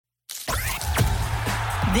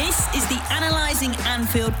This is the Analysing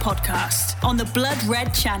Anfield podcast on the Blood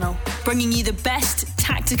Red channel, bringing you the best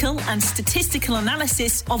tactical and statistical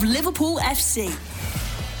analysis of Liverpool FC.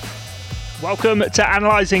 Welcome to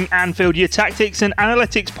Analysing Anfield, your tactics and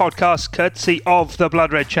analytics podcast courtesy of the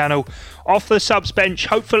Blood Red channel. Off the subs bench,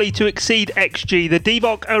 hopefully to exceed XG, the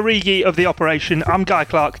Divock Origi of the operation. I'm Guy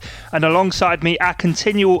Clark, and alongside me, our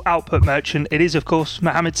continual output merchant, it is, of course,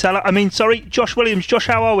 Mohamed Salah. Josh Williams. Josh,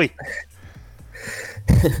 how are we?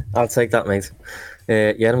 I'll take that, mate.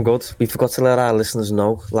 Yeah, I'm good. We forgot to let our listeners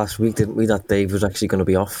know last week, didn't we, that Dave was actually going to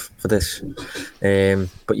be off for this.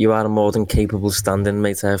 But you are a more than capable stand-in,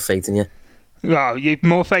 mate. I have faith in you. Well, you've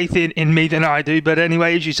more faith in me than I do. But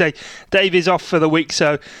anyway, as you say, Dave is off for the week,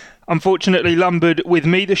 so unfortunately lumbered with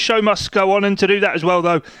me. The show must go on, and to do that as well,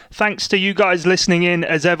 though, thanks to you guys listening in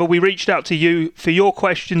as ever. We reached out to you for your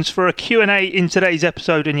questions for a Q&A in today's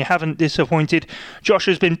episode, and you haven't disappointed. Josh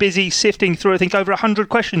has been busy sifting through, I think, over 100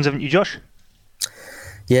 questions, haven't you, Josh?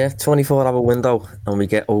 Yeah, 24-hour window, and we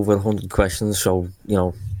get over 100 questions, so,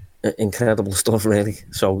 incredible stuff, really.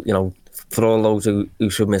 So, for all those who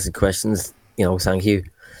submitted questions, thank you.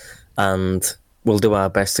 And we'll do our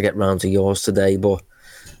best to get round to yours today, but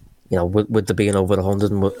with there being over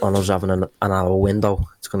 100 and on us having an hour window,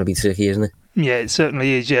 it's going to be tricky, isn't it? Yeah, it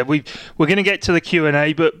certainly is. Yeah, we're going to get to the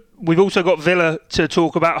Q&A, but we've also got Villa to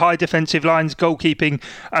talk about, high defensive lines, goalkeeping,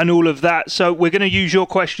 and all of that. So we're going to use your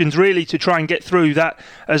questions really to try and get through that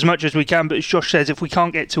as much as we can. But as Josh says, if we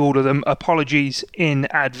can't get to all of them, apologies in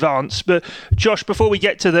advance. But Josh, before we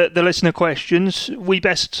get to the listener questions, we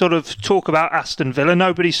best sort of talk about Aston Villa.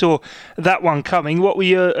 Nobody saw that one coming. What were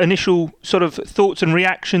your initial sort of thoughts and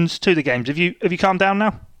reactions to the games? Have you calmed down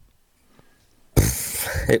now?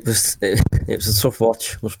 It was a tough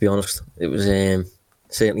watch, must be honest. It was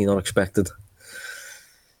certainly not expected.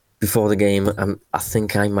 Before the game, I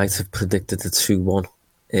think I might have predicted a 2-1.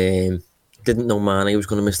 Didn't know Mane was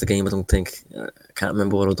going to miss the game, I don't think. I can't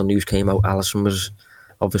remember what other news came out. Alisson was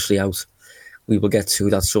obviously out. We will get to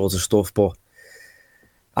that sort of stuff, but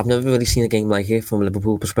I've never really seen a game like it from a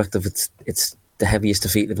Liverpool perspective. It's the heaviest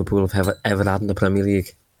defeat Liverpool have ever had in the Premier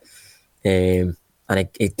League. And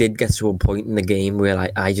it did get to a point in the game where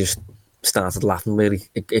I just started laughing, really.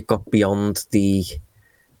 It got beyond the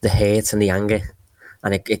hate and the anger,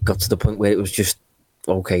 and it got to the point where it was just,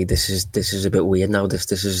 okay, this is a bit weird now. This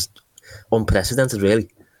is unprecedented, really.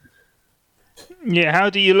 Yeah, how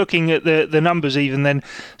do you, looking at the numbers even then,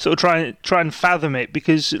 sort of try and fathom it?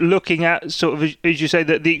 Because looking at sort of, as you say,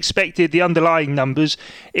 that the underlying numbers,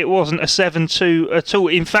 it wasn't a 7-2 at all.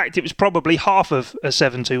 In fact, it was probably half of a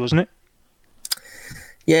 7-2, wasn't it?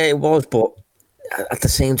 Yeah, it was, but at the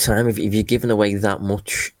same time, if you're giving away that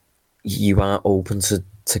much, you are open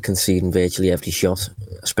to conceding virtually every shot,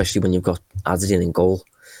 especially when you've got added in goal.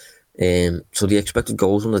 So the expected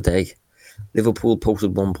goals on the day, Liverpool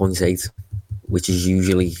posted 1.8, which is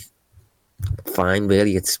usually fine,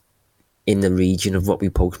 really. It's in the region of what we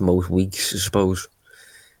post most weeks, I suppose.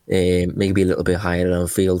 Maybe a little bit higher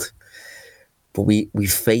around field. But we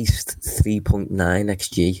faced 3.9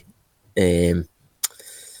 XG,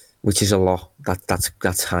 which is a lot.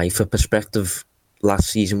 That's high. For perspective,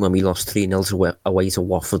 last season when we lost 3-0 away to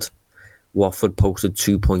Watford posted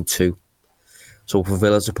 2.2. So for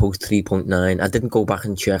Villa to post 3.9, I didn't go back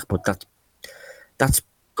and check, but that's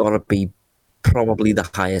got to be probably the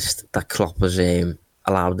highest that Klopp has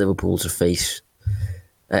allowed Liverpool to face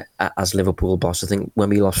as Liverpool boss. I think when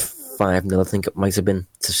we lost 5-0, I think it might have been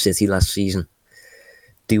to City last season,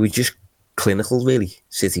 they were just clinical, really,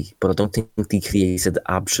 City, but I don't think they created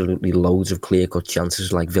absolutely loads of clear-cut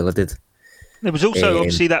chances like Villa did. There was also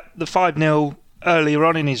obviously the 5-0 earlier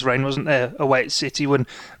on in his reign, wasn't there, away at City when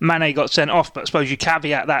Mane got sent off, but I suppose you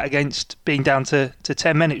caveat that against being down to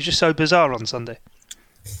 10 men. It was just so bizarre on Sunday.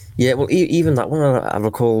 Yeah, well, even that one, I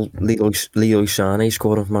recall Leroy Sané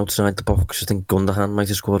scoring from outside the box. I think Gundogan might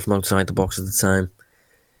have scored from outside the box at the time.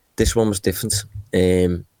 This one was different,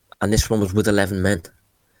 and this one was with 11 men.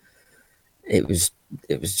 It was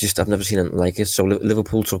just, I've never seen anything like it. So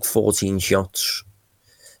Liverpool took 14 shots,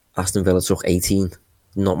 Aston Villa took 18.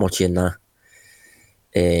 Not much in that.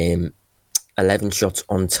 11 shots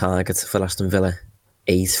on target for Aston Villa,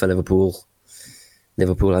 8 for Liverpool.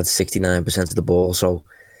 Liverpool had 69% of the ball. So,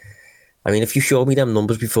 I mean, if you showed me them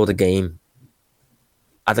numbers before the game,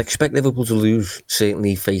 I'd expect Liverpool to lose,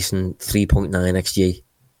 certainly facing 3.9 XG.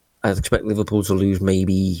 I'd expect Liverpool to lose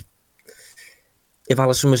maybe, if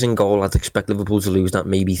Alisson was in goal, I'd expect Liverpool to lose that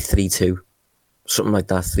maybe 3-2, something like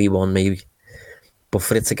that, 3-1 maybe. But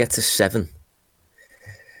for it to get to 7,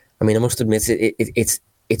 I mean, I must admit,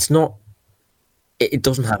 it's not, it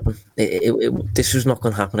doesn't happen. This is not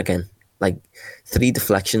going to happen again. Like 3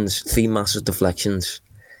 deflections, 3 massive deflections,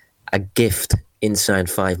 a gift inside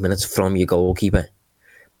 5 minutes from your goalkeeper,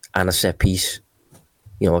 and a set piece.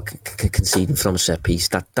 Conceding from a set piece.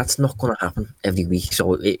 That's not going to happen every week.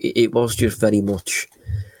 So it was just very much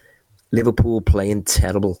Liverpool playing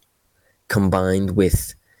terrible, combined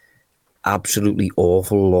with absolutely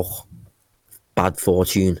awful luck, bad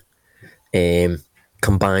fortune,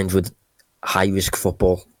 combined with high risk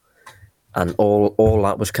football, and all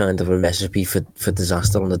that was kind of a recipe for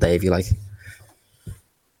disaster on the day, if you like.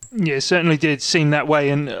 Yeah, it certainly did seem that way.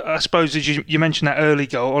 And I suppose, as you mentioned, that early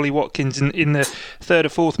goal, Ollie Watkins in the 3rd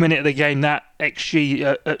or 4th minute of the game, that XG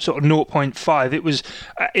at sort of 0.5,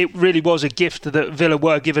 it really was a gift that Villa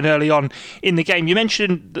were given early on in the game. You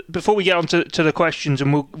mentioned, before we get on to the questions,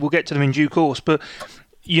 and we'll get to them in due course, but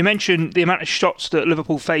you mentioned the amount of shots that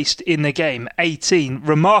Liverpool faced in the game, 18.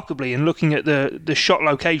 Remarkably, and looking at the shot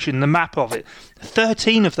location, the map of it,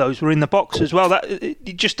 13 of those were in the box as well.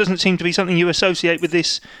 It just doesn't seem to be something you associate with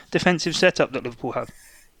this defensive setup that Liverpool had.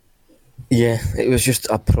 Yeah, it was just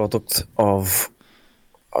a product of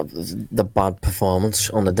the bad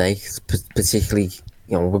performance on the day. Particularly,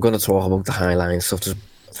 we're going to talk about the Highline stuff. There's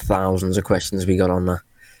thousands of questions we got on that.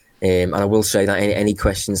 And I will say that any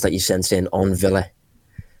questions that you sent in on Villa,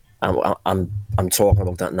 I'm talking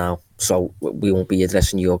about that now, so we won't be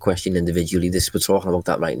addressing your question individually. We're talking about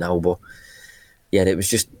that right now, but yeah, it was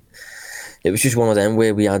just one of them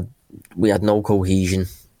where we had no cohesion,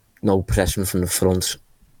 no pressing from the front,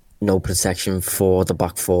 no protection for the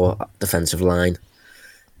back 4 defensive line,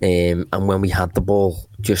 and when we had the ball,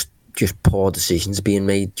 just poor decisions being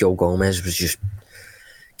made. Joe Gomez was just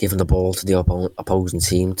giving the ball to the opposing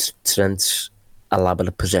team. Trent's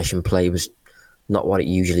elaborate possession play was not what it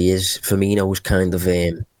usually is. Firmino was kind of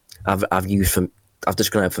I've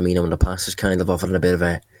described Firmino in the past as kind of offering a bit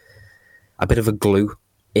of a glue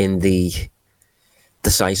in the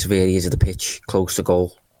decisive areas of the pitch close to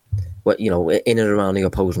goal. But in and around the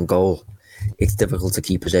opposing goal, it's difficult to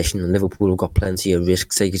keep possession, and Liverpool have got plenty of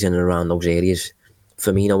risk takers in and around those areas.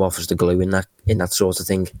 Firmino offers the glue in that sort of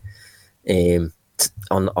thing.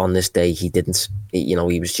 On this day, he didn't.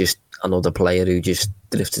 He was just another player who just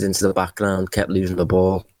drifted into the background, kept losing the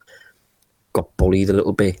ball, got bullied a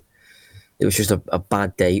little bit. It was just a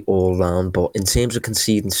bad day all round. But in terms of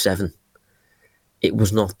conceding 7, it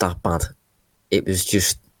was not that bad. It was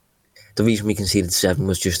just, the reason we conceded 7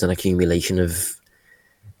 was just an accumulation of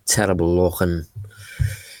terrible luck and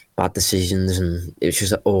bad decisions, and it was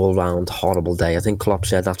just an all round horrible day. I think Klopp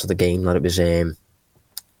said after the game that it was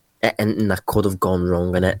anything that could have gone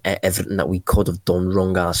wrong, and everything that we could have done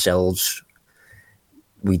wrong ourselves,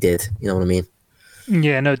 we did. You know what I mean?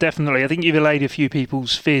 Yeah, no, definitely. I think you've allayed a few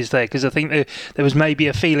people's fears there, because I think there was maybe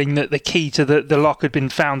a feeling that the key to the lock had been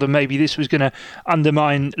found, and maybe this was going to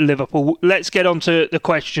undermine Liverpool. Let's get on to the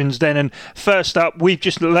questions then. And first up, we've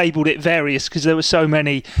just labelled it various because there were so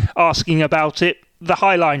many asking about it. The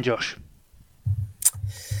Highline, Josh.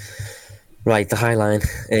 Right, the Highline.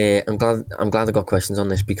 I'm glad I got questions on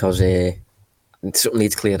this, because something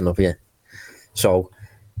needs clearing up here. So,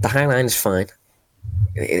 the Highline is fine.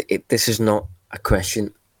 This is not a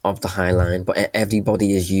question of the Highline, but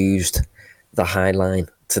everybody has used the Highline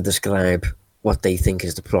to describe what they think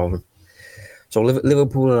is the problem. So,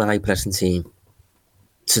 Liverpool are a high pressing team.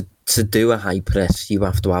 To do a high press, you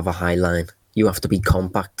have to have a high line. You have to be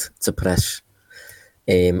compact to press.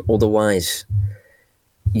 Otherwise,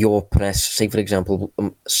 your press, say for example,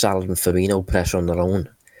 Salah and Firmino press on their own,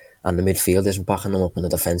 and the midfield isn't backing them up and the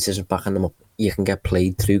defence isn't backing them up, you can get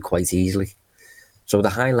played through quite easily. So the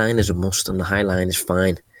high line is a must, and the high line is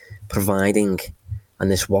fine, providing, and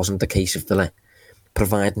this wasn't the case of Villa,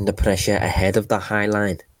 providing the pressure ahead of the high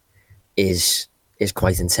line is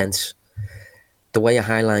quite intense. The way a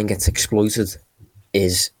high line gets exploited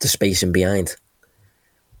is the spacing behind,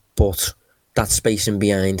 but that spacing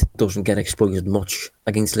behind doesn't get exploited much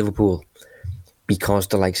against Liverpool, because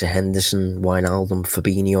the likes of Henderson, Wijnaldum,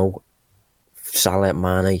 Fabinho, Salah,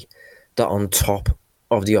 Mane, they're on top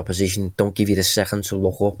of the opposition, don't give you the second to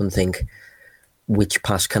look up and think, which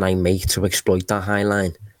pass can I make to exploit that high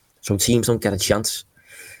line? So teams don't get a chance.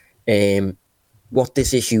 What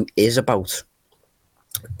this issue is about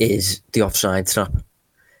is the offside trap.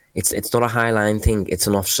 It's not a high line thing, it's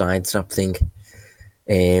an offside trap thing.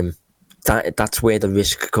 That's where the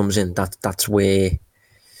risk comes in. That's where,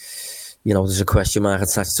 there's a question mark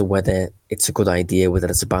attached to whether it's a good idea, whether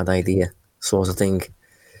it's a bad idea, sort of thing.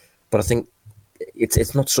 But I think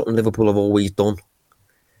it's not something Liverpool have always done.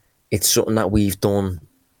 It's something that we've done,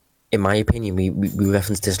 in my opinion, we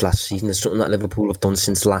referenced this last season, it's something that Liverpool have done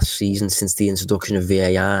since last season, since the introduction of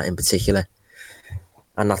VAR in particular.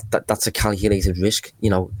 and that's a calculated risk. You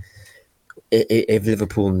know, if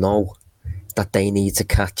Liverpool know that they need to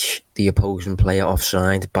catch the opposing player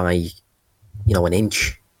offside by, you know, an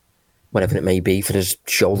inch, whatever it may be, for his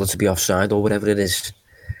shoulder to be offside or whatever it is,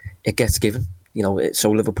 it gets given. You know,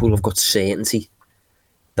 so Liverpool have got certainty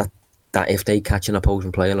that if they catch an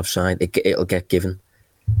opposing player offside, it'll get given.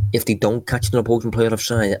 If they don't catch an opposing player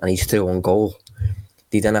offside and he's still on goal,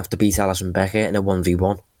 they then have to beat Alisson Becker in a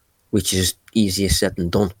 1v1, which is easier said than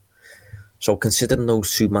done. So considering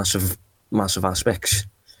those two massive aspects,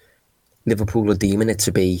 Liverpool are deeming it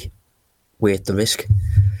to be worth the risk.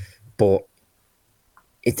 But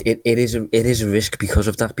it is a risk because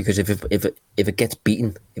of that, because if it gets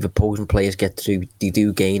beaten, if opposing players get through, they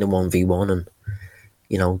do gain a 1v1, and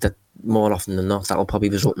you know that more often than not that'll probably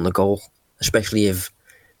result in a goal, especially if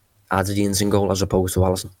Adrian's in goal as opposed to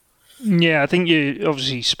Alisson. Yeah, I think you're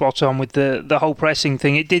obviously spot on with the whole pressing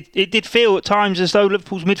thing. It did feel at times as though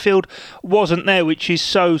Liverpool's midfield wasn't there, which is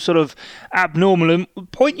so sort of abnormal. And the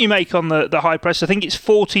point you make on the high press, I think it's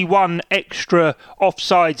 41 extra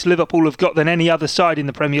offsides Liverpool have got than any other side in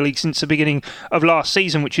the Premier League since the beginning of last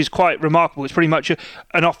season, which is quite remarkable. It's pretty much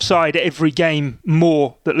an offside every game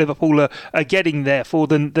more that Liverpool are getting there for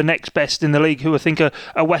than the next best in the league, who I think are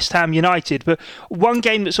West Ham United. But one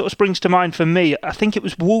game that sort of springs to mind for me, I think it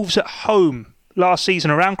was Wolves at home last season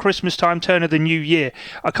around Christmas time, turn of the new year.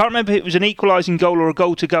 I can't remember if it was an equalising goal or a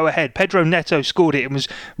goal to go ahead. Pedro Neto scored it and was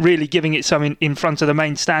really giving it some in front of the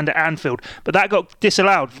main stand at Anfield, but that got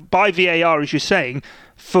disallowed by VAR, as you're saying,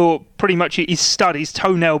 for pretty much his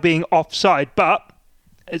toenail being offside. But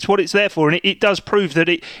it's what it's there for, and it does prove that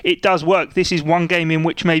it does work. This is one game in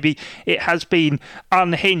which maybe it has been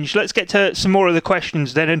unhinged. Let's get to some more of the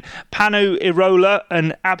questions then. And Panu Irola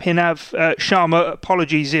and Abhinav Sharma,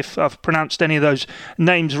 apologies if I've pronounced any of those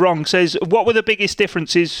names wrong, says, what were the biggest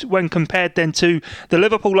differences when compared then to the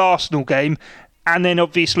Liverpool-Arsenal game and then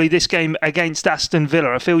obviously this game against Aston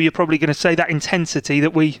Villa? I feel you're probably going to say that intensity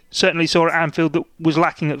that we certainly saw at Anfield that was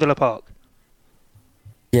lacking at Villa Park.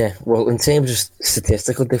 Yeah, well, in terms of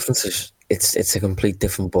statistical differences, it's a complete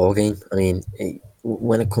different ballgame. I mean,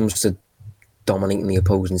 when it comes to dominating the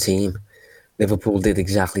opposing team, Liverpool did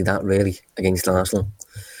exactly that, really, against Arsenal.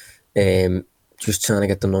 Just trying to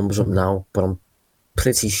get the numbers up now, but I'm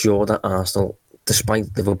pretty sure that Arsenal,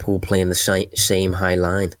 despite Liverpool playing the same high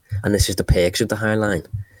line, and this is the perks of the high line,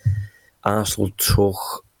 Arsenal took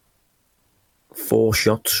 4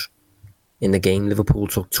 shots in the game, Liverpool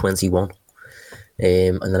took 21.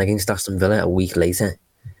 And then against Aston Villa a week later,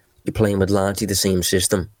 you're playing with largely the same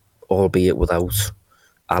system, albeit without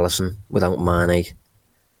Alisson, without Mane,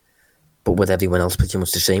 but with everyone else pretty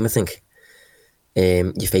much the same, I think.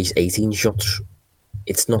 You face 18 shots.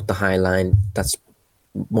 It's not the high line that's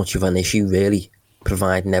much of an issue, really,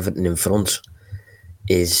 providing Everton in front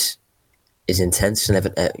is intense, and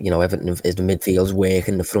Everton is the midfield's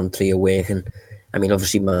working, the front three are working. I mean,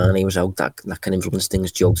 obviously, Mane was out, that can influence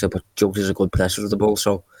things, Jota, but Jota's a good presser of the ball,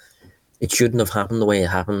 so it shouldn't have happened the way it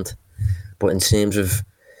happened. But in terms of,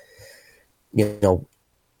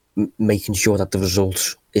 making sure that the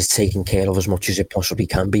result is taken care of as much as it possibly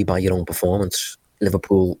can be by your own performance,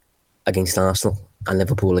 Liverpool against Arsenal and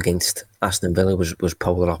Liverpool against Aston Villa was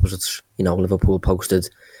polar opposites. Liverpool posted,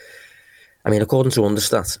 according to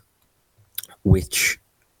Understat, which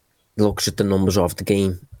looks at the numbers of the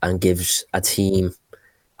game and gives a team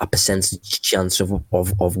a percentage chance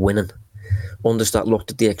of winning. Understat looked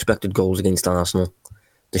at the expected goals against Arsenal,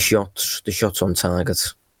 the shots on target,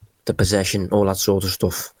 the possession, all that sort of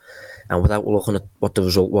stuff. And without looking at what the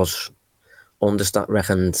result was, Understat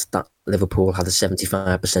reckoned that Liverpool had a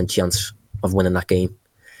 75% chance of winning that game,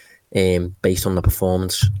 based on the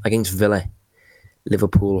performance. Against Villa,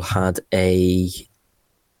 Liverpool had a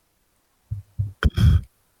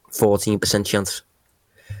 14% chance.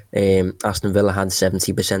 Aston Villa had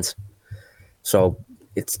 70%. So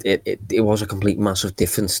it was a complete massive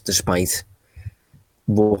difference, despite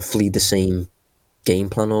roughly the same game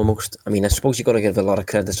plan almost. I suppose you've got to give a lot of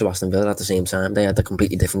credit to Aston Villa at the same time. They had a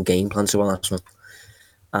completely different game plan to Arsenal,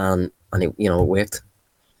 and it worked.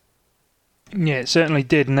 Yeah, it certainly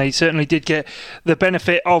did, and they certainly did get the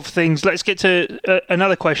benefit of things. Let's get to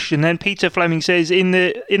another question then. Peter Fleming says, in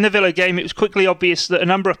the Villa game, it was quickly obvious that a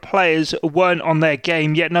number of players weren't on their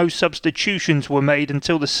game, yet no substitutions were made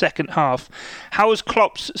until the second half. How has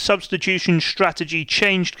Klopp's substitution strategy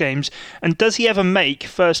changed games, and does he ever make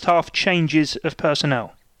first half changes of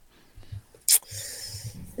personnel?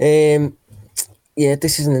 Yeah,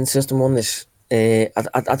 this is an interesting one.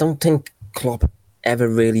 I don't think Klopp ever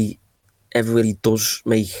really does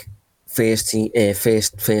make first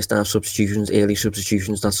half substitutions, early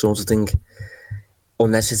substitutions, that sort of thing.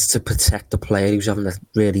 unless it's to protect the player who's having a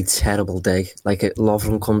really terrible day. Like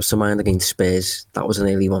Lovren comes to mind against Spurs. That was an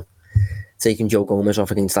early one. Taking Joe Gomez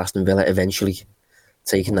off against Aston Villa eventually.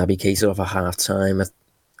 Taking Naby Keita off at half-time.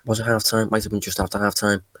 Was it half-time? Might have been just after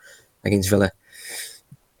half-time against Villa.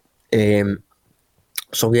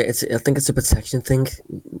 So yeah, I think it's a protection thing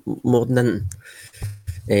more than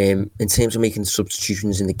anything. In terms of making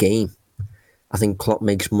substitutions in the game, I think Klopp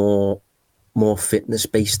makes more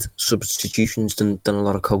fitness-based substitutions than a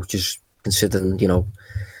lot of coaches, considering, you know,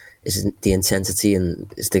 is the intensity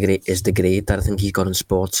and is the grade that I think he's got in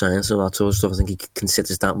sports science and all that sort of stuff. I think he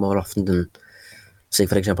considers that more often than, say,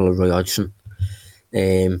 for example, a Roy Hodgson.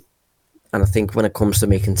 And I think when it comes to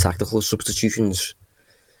making tactical substitutions,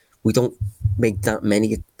 we don't make that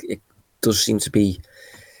many. It does seem to be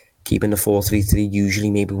keeping the 4-3-3.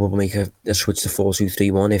 Usually, maybe we'll make a switch to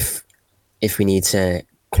 4-2-3-1 if we need to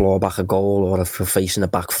claw back a goal, or if we're facing a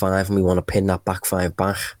back five and we want to pin that back five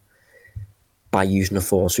back by using a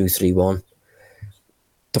 4-2-3-1.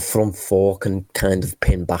 The front four can kind of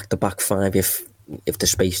pin back the back five if the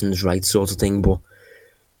spacing is right, sort of thing. But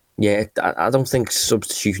yeah, I don't think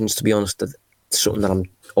substitutions, to be honest, is something that I'm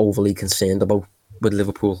overly concerned about with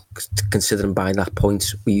Liverpool, considering by that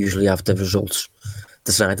point we usually have the results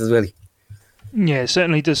decided, really. Yeah, it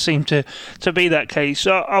certainly does seem to be that case.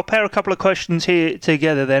 So I'll pair a couple of questions here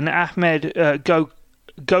together then. Ahmed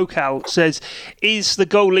Gokal says, is the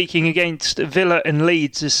goal leaking against Villa and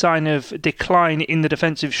Leeds a sign of decline in the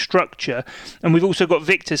defensive structure? And we've also got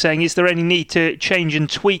Victor saying, is there any need to change and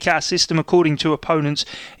tweak our system according to opponents?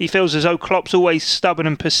 He feels as though Klopp's always stubborn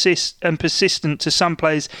and persistent to some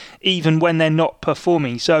players even when they're not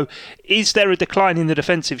performing. So is there a decline in the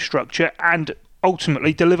defensive structure, and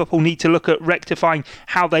ultimately do Liverpool need to look at rectifying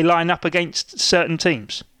how they line up against certain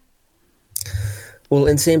teams? Well,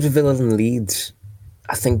 in terms of Villa and Leeds,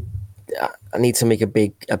 I think I need to make a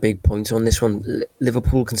big point on this one.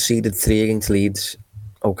 Liverpool conceded 3 against Leeds.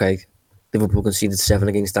 Okay. Liverpool conceded 7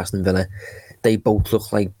 against Aston Villa. They both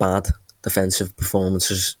look like bad defensive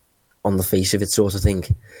performances on the face of it, sort of thing.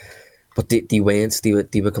 But they weren't.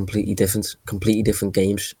 They were completely different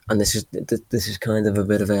games. And this is kind of a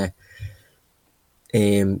bit of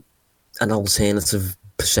an alternative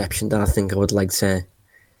perception that I think I would like to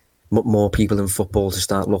more people in football to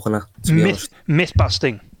start looking at, to be honest. Myth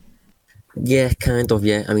busting. Yeah, kind of,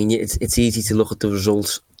 yeah. I mean, it's easy to look at the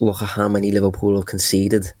results, look at how many Liverpool have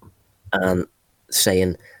conceded and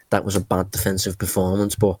saying that was a bad defensive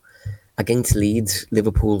performance. But against Leeds,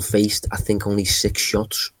 Liverpool faced, I think, only 6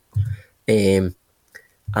 shots. And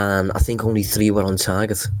I think only 3 were on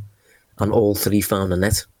target. And all 3 found a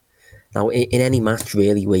net. Now, in any match,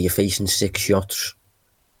 really, where you're facing 6 shots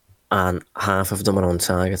and half of them are on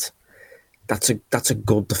target, that's a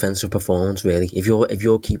good defensive performance, really. If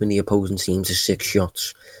you're keeping the opposing team to 6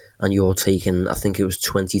 shots and you're taking, I think it was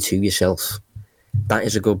 22 yourself, that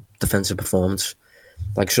is a good defensive performance.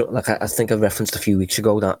 I think I referenced a few weeks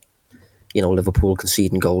ago that, you know, Liverpool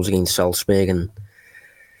conceding goals against Salzburg and,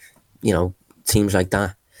 you know, teams like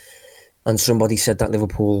that. And somebody said that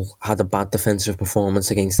Liverpool had a bad defensive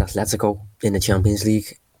performance against Atletico in the Champions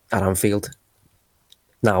League at Anfield.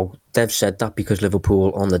 Now, they've said that because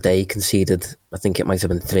Liverpool on the day conceded, I think it might have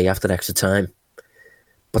been 3 after extra time.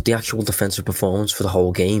 But the actual defensive performance for the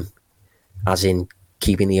whole game, as in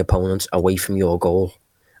keeping the opponents away from your goal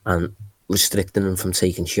and restricting them from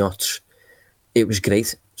taking shots, it was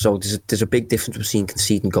great. So there's a big difference between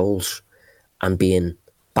conceding goals and being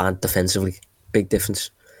bad defensively. Big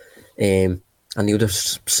difference. And the other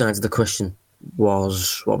side of the question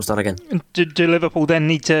was, what was that again? Do Liverpool then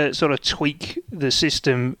need to sort of tweak the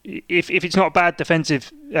system? If it's not bad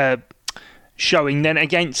defensive showing, then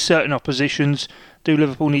against certain oppositions, do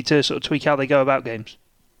Liverpool need to sort of tweak how they go about games?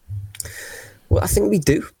 Well, I think we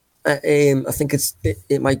do. I think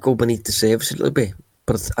it might go beneath the surface a little bit,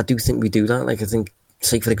 but I do think we do that. Like, I think,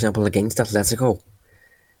 say for example, against Atletico,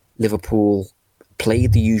 Liverpool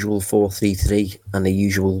played the usual 4-3-3 and the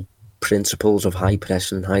usual principles of high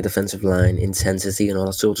pressing, high defensive line, intensity and all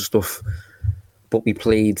that sort of stuff. But we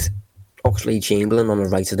played Oxlade-Chamberlain on the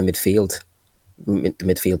right of the midfield, the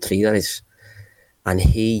midfield 3 that is, and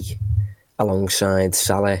he, alongside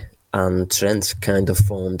Salah and Trent, kind of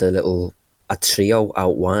formed a trio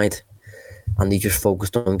out wide, and they just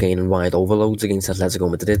focused on gaining wide overloads against Atletico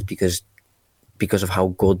Madrid because of how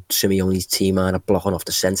good Simeone's team are at blocking off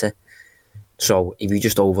the centre. So if you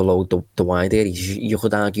just overload the wide areas, you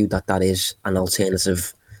could argue that is an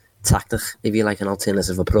alternative tactic, if you like, an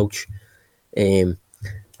alternative approach.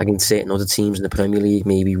 Against certain other teams in the Premier League,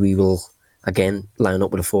 maybe we will, again, line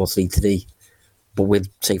up with a 4-3-3. But with,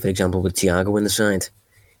 say, for example, with Thiago in the side,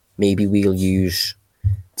 maybe we'll use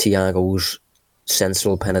Thiago's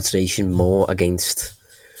sensible penetration more against,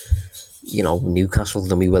 Newcastle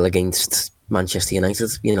than we will against Manchester United.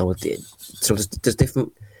 So there's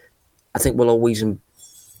different. I think we'll always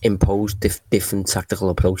impose different tactical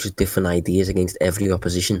approaches, different ideas against every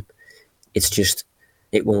opposition. It's just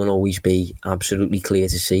it won't always be absolutely clear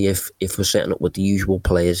to see if we're setting up with the usual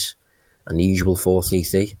players and the usual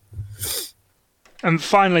 4-3-3. And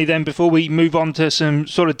finally then, before we move on to some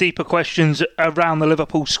sort of deeper questions around the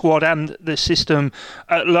Liverpool squad and the system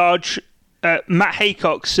at large, Matt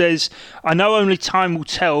Haycock says, I know only time will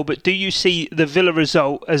tell, but do you see the Villa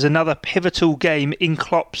result as another pivotal game in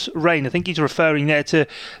Klopp's reign? I think he's referring there to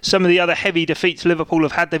some of the other heavy defeats Liverpool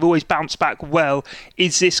have had. They've always bounced back well.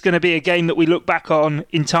 Is this going to be a game that we look back on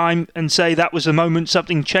in time and say that was the moment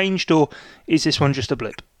something changed, or is this one just a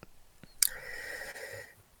blip?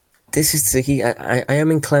 This is tricky. I am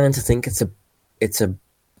inclined to think it's a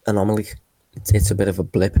anomaly. It's a bit of a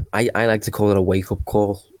blip. I like to call it a wake-up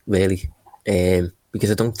call, really. Because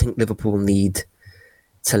I don't think Liverpool need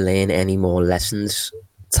to learn any more lessons,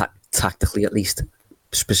 tactically at least,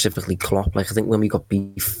 specifically Klopp. Like, I think when we got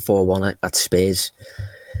beat 4-1 at Spurs,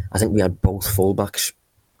 I think we had both fullbacks,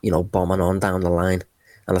 bombing on down the line.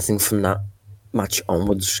 And I think from that match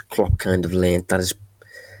onwards, Klopp kind of learned that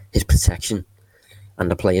his protection and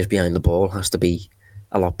the players behind the ball has to be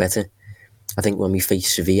a lot better. I think when we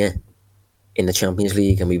faced Sevilla in the Champions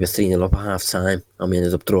League and we were 3-0 up at half-time and we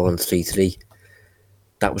ended up drawing 3-3,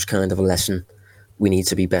 that was kind of a lesson. We need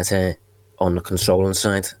to be better on the controlling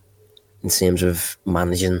side in terms of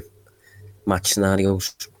managing match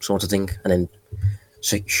scenarios, sort of thing. And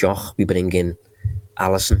then shock, we bring in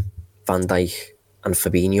Alisson, Van Dijk and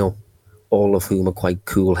Fabinho, all of whom are quite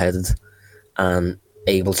cool-headed and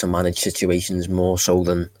able to manage situations more so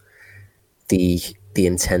than the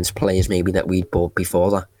intense players maybe that we'd bought before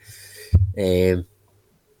that.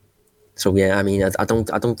 So yeah, I mean, I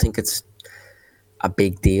don't think it's a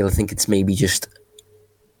big deal. I think it's maybe just,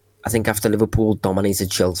 I think after Liverpool dominated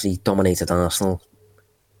Chelsea, dominated Arsenal,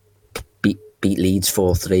 beat Leeds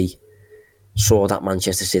 4-3, saw that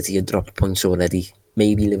Manchester City had dropped points already.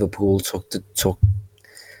 Maybe Liverpool took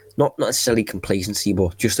not necessarily complacency,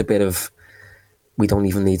 but just a bit of, we don't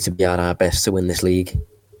even need to be at our best to win this league.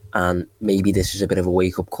 And maybe this is a bit of a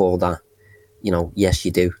wake-up call that, yes,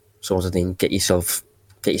 you do, sort of thing. Get yourselves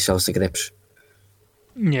to grips.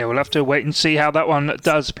 Yeah, we'll have to wait and see how that one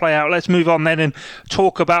does play out. Let's move on then and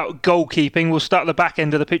talk about goalkeeping. We'll start at the back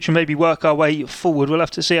end of the pitch and maybe work our way forward. We'll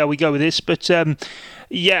have to see how we go with this. But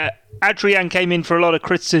yeah, Adrian came in for a lot of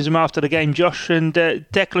criticism after the game, Josh, and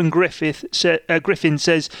Declan Griffin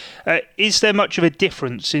says, is there much of a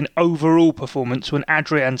difference in overall performance when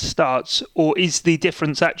Adrian starts, or is the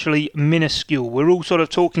difference actually minuscule? We're all sort of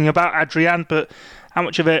talking about Adrian, but how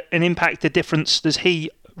much of an impact, a difference does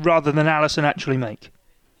he, rather than Alisson, actually make?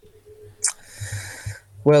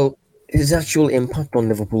 Well, his actual impact on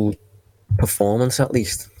Liverpool performance, at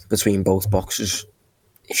least, between both boxes,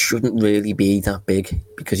 it shouldn't really be that big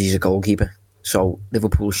because he's a goalkeeper. So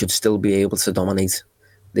Liverpool should still be able to dominate.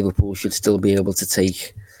 Liverpool should still be able to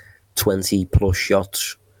take 20 plus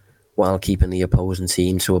shots while keeping the opposing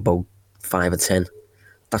team to about 5 or 10.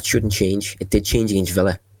 That shouldn't change. It did change against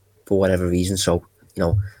Villa for whatever reason. So,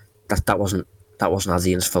 that wasn't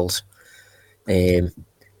Adrian's fault.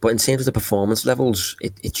 But in terms of the performance levels,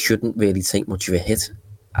 it shouldn't really take much of a hit.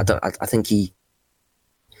 I think he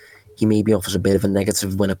maybe offers a bit of a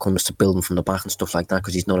negative when it comes to building from the back and stuff like that,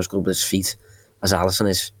 because he's not as good with his feet as Alisson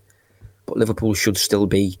is. But Liverpool should still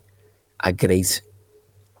be a great,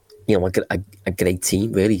 a great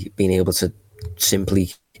team, really, being able to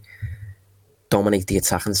simply dominate the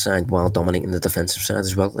attacking side while dominating the defensive side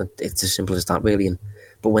as well. It's as simple as that, really.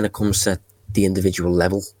 But when it comes to the individual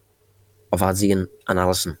level of Adrian and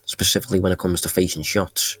Alisson, specifically when it comes to facing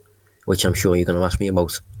shots, which I'm sure you're going to ask me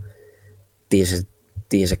about, there's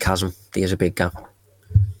a chasm, there's a big gap.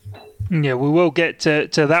 Yeah, we will get to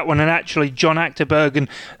that one. And actually, John Achterberg and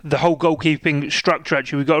the whole goalkeeping structure,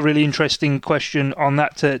 actually, we've got a really interesting question on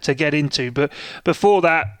that to get into. But before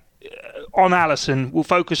that, on Alisson, we'll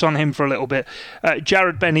focus on him for a little bit.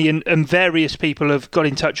 Jared Benny and various people have got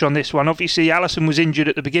in touch on this one. Obviously, Alisson was injured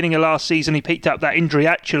at the beginning of last season. He picked up that injury,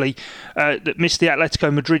 actually, that missed the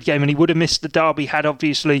Atletico Madrid game, and he would have missed the derby had,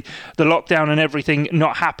 obviously, the lockdown and everything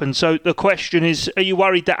not happened. So the question is, are you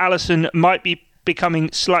worried that Alisson might be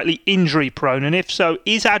becoming slightly injury-prone? And if so,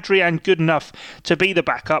 is Adrian good enough to be the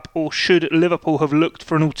backup, or should Liverpool have looked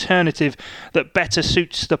for an alternative that better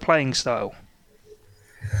suits the playing style?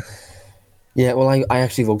 Yeah, well, I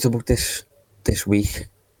actually wrote about this week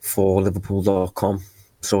for Liverpool.com.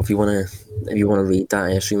 So if you want to read that, I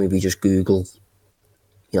assume if you just Google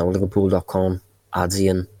Liverpool.com, Adzi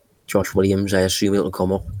and Josh Williams, I assume it'll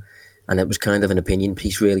come up. And it was kind of an opinion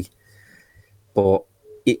piece, really. But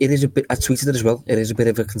it is a bit, I tweeted it as well, it is a bit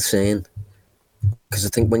of a concern. Because I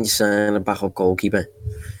think when you sign a backup goalkeeper,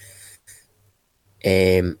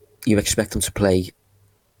 you expect them to play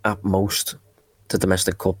at most the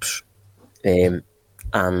domestic cups. And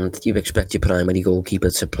you expect your primary goalkeeper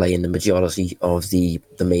to play in the majority of the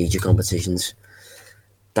major competitions.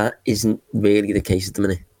 That isn't really the case at the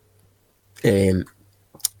minute.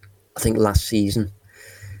 I think last season,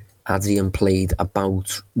 Adrian played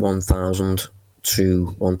about 1,000 to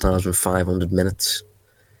 1,500 minutes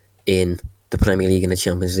in the Premier League and the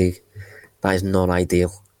Champions League. That is not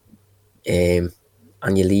ideal. And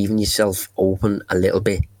you're leaving yourself open a little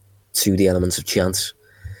bit to the elements of chance,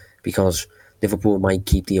 because Liverpool might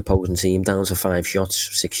keep the opposing team down to 5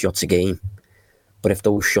 shots, 6 shots a game. But if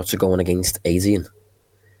those shots are going against Adrian,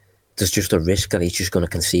 there's just a risk that he's just going to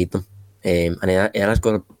concede them. And it has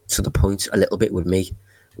got to the point a little bit with me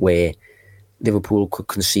where Liverpool could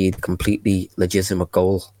concede a completely legitimate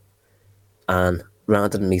goal, and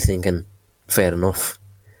rather than me thinking, fair enough,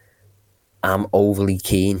 I'm overly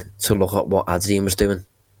keen to look at what Adrian was doing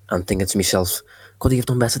and thinking to myself, could he have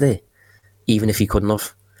done better there? Even if he couldn't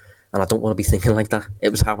have. And I don't want to be thinking like that. It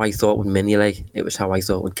was how I thought with Mignolet. It was how I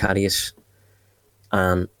thought with Karius.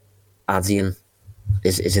 And Adrian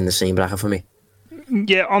is in the same bracket for me.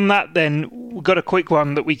 Yeah, on that then, we've got a quick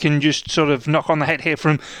one that we can just sort of knock on the head here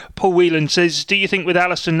from Paul Whelan. Says, do you think with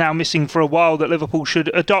Alisson now missing for a while that Liverpool should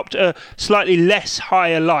adopt a slightly less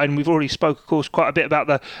higher line? We've already spoke, of course, quite a bit about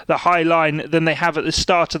the high line than they have at the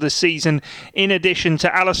start of the season. In addition to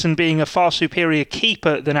Alisson being a far superior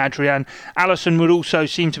keeper than Adrian, Alisson would also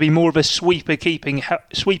seem to be more of a sweeper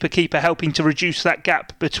keeper, helping to reduce that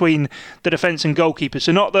gap between the defence and goalkeeper.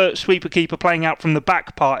 So not the sweeper keeper playing out from the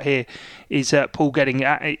back part here is Paul getting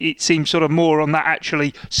at. It seems sort of more on that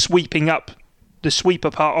actually sweeping up the sweeper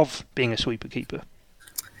part of being a sweeper keeper.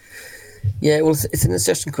 Yeah, well, it's an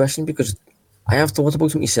interesting question, because I have thought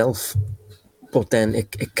about it myself, but then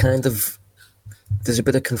it kind of, there's a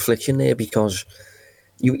bit of confliction there, because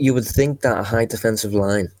you would think that a high defensive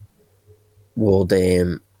line would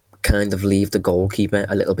kind of leave the goalkeeper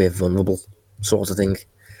a little bit vulnerable, sort of thing.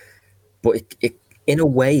 But it in a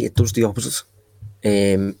way, it does the opposite.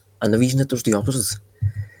 And the reason it does the opposite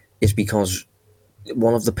is because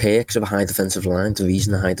one of the perks of a high defensive line, the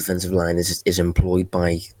reason a high defensive line is employed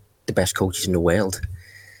by the best coaches in the world,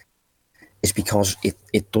 is because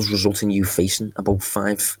it does result in you facing about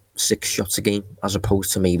 5-6 shots a game, as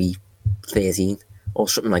opposed to maybe 13 or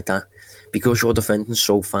something like that. Because you're defending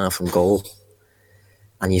so far from goal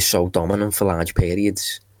and you're so dominant for large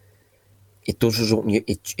periods, it does result in you,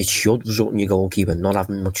 it should result in your goalkeeper not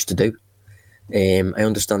having much to do. I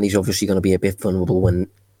understand he's obviously going to be a bit vulnerable when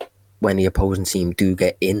the opposing team do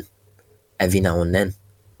get in every now and then.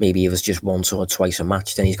 Maybe if it's just once or twice a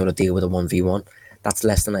match, then he's got to deal with a 1v1. That's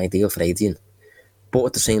less than ideal for Adrian. But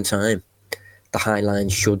at the same time, the high line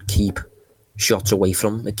should keep shots away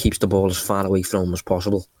from him. It keeps the ball as far away from him as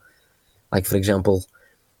possible. Like, for example,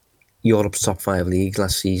 Europe's top 5 leagues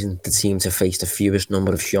last season, the team to face the fewest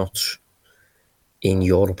number of shots in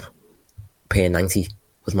Europe per 90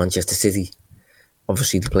 was Manchester City.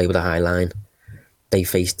 Obviously, they play with a high line. They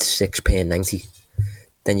faced 6 per 90.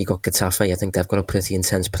 Then you got Getafe. I think they've got a pretty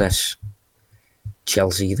intense press.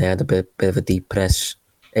 Chelsea, they had a bit of a deep press.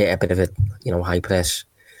 A bit of a high press.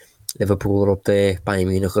 Liverpool are up there. Bayern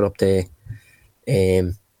Munich are up there.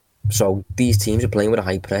 So these teams are playing with a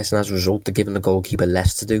high press, and as a result, they're giving the goalkeeper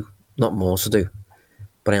less to do, not more to do.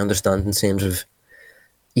 But I understand in terms of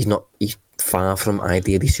he's far from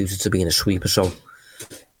ideally suited to being a sweeper, so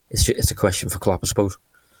it's a question for Klopp, I suppose.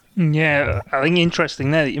 Yeah, I think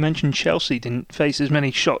interesting there that you mentioned Chelsea didn't face as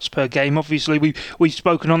many shots per game. Obviously, we've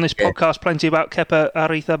spoken on this podcast plenty about Kepa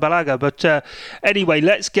Arrizabalaga, but anyway,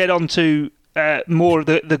 let's get on to more of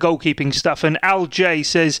the goalkeeping stuff. And Al J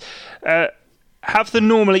says, have the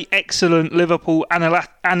normally excellent Liverpool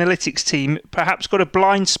analytics team perhaps got a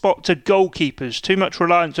blind spot to goalkeepers? Too much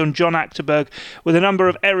reliance on John Achterberg with a number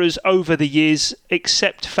of errors over the years,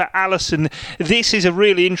 except for Alisson. This is a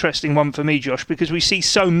really interesting one for me, Josh, because we see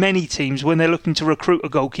so many teams when they're looking to recruit a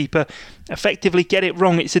goalkeeper effectively get it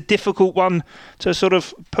wrong. It's a difficult one to sort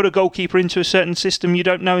of put a goalkeeper into a certain system. You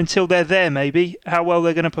don't know until they're there, maybe, how well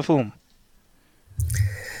they're going to perform.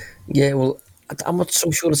 Yeah, well, I'm not so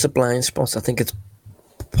sure it's a blind spot. I think it's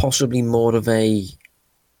possibly more of a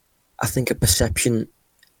perception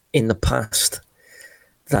in the past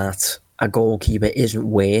that a goalkeeper isn't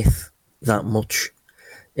worth that much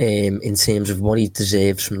in terms of what he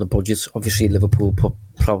deserves from the budget. Obviously, Liverpool put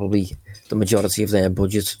probably the majority of their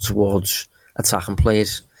budget towards attacking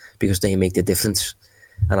players because they make the difference.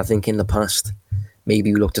 And I think in the past,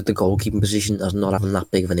 maybe we looked at the goalkeeping position as not having that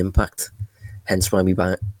big of an impact. Hence why we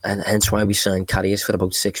signed Karius for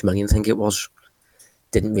about 6 million, I think it was.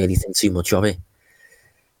 Didn't really think too much of it.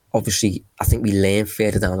 Obviously, I think we learned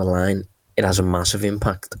further down the line, it has a massive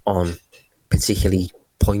impact on particularly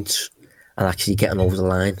points and actually getting over the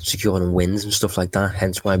line, securing wins and stuff like that.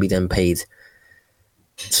 Hence why we then paid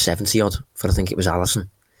 70 odd for, I think it was Alisson.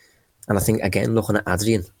 And I think, again, looking at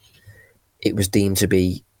Adrian, it was deemed to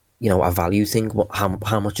be, a value thing.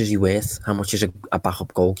 How much is he worth? How much is a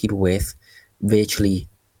backup goalkeeper worth? Virtually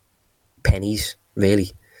pennies,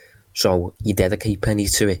 really. So you dedicate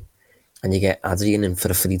pennies to it and you get Adrian in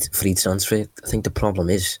for a free transfer. I think the problem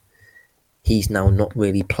is he's now not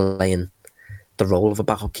really playing the role of a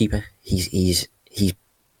backup keeper. He's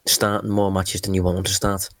starting more matches than you want him to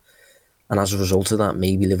start. And as a result of that,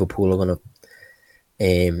 maybe Liverpool are going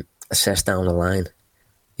to assess down the line,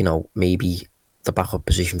 maybe the backup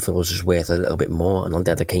position for us is worth a little bit more and I'll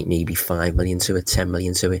dedicate maybe 5 million to it, 10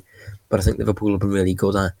 million to it. But I think Liverpool have been really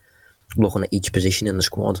good at looking at each position in the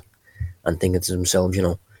squad and thinking to themselves,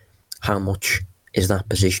 how much is that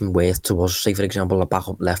position worth to us? Say, for example, a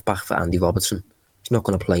backup left-back for Andy Robertson. He's not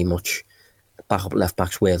going to play much. The backup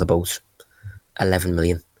left-back's worth about 11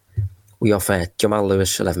 million. We offer Jamal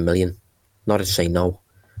Lewis 11 million. Norwich say no.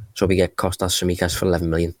 So we get Kostas Tsimikas for 11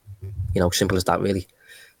 million. Simple as that, really.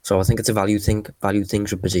 So I think it's a value thing. Value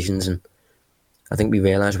things with positions. And I think we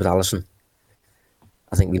realised with Alisson,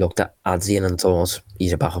 I think we looked at Adrian and thought,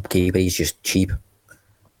 he's a backup keeper, he's just cheap.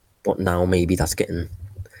 But now maybe that's getting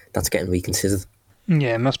reconsidered.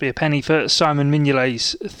 Yeah, it must be a penny for Simon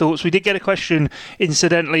Mignolet's thoughts. We did get a question,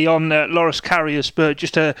 incidentally, on Loris Karius, but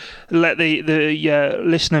just to let the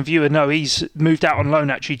listener viewer know, he's moved out on loan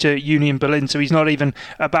actually to Union Berlin, so he's not even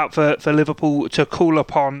about for Liverpool to call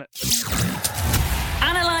upon.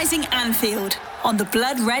 Analysing Anfield on the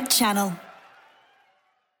Blood Red Channel.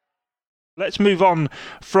 Let's move on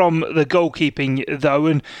from the goalkeeping, though,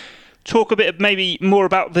 and talk a bit maybe more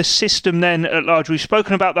about the system then at large. We've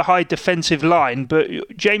spoken about the high defensive line, but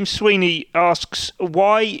James Sweeney asks,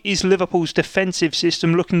 why is Liverpool's defensive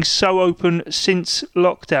system looking so open since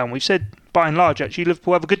lockdown? We've said, by and large, actually,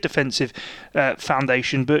 Liverpool have a good defensive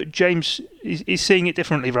foundation, but James is seeing it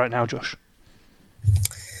differently right now, Josh.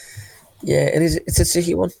 Yeah, it is. It's a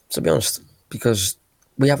tricky one, to be honest, because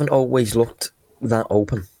we haven't always looked that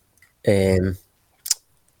open. In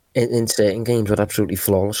certain games, we're absolutely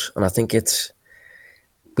flawless, and I think it's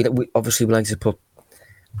we obviously like to put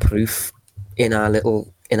proof in our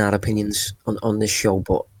opinions on this show,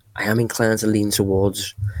 but I am inclined to lean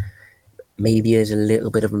towards maybe there's a little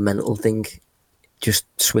bit of a mental thing, just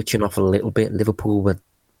switching off a little bit. Liverpool were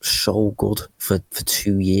so good for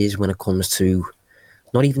 2 years when it comes to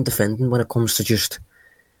not even defending, when it comes to just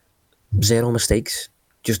zero mistakes,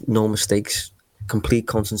 just no mistakes, complete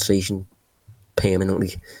concentration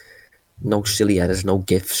permanently, no silly errors, no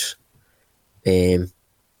gifts, and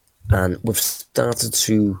we've started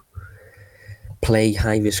to play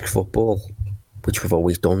high risk football, which we've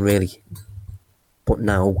always done really, but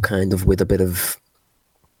now kind of with a bit of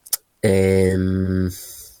I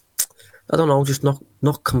don't know, just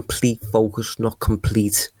not complete focus, not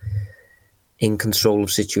complete in control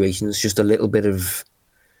of situations, just a little bit of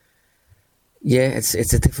it's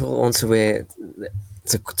a difficult one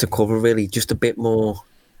to cover really, just a bit more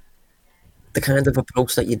the kind of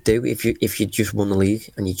approach that you do if you just won the league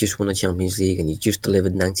and you just won the Champions League and you just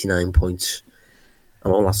delivered 99 points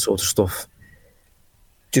and all that sort of stuff,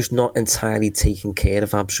 just not entirely taking care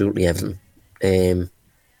of absolutely everything.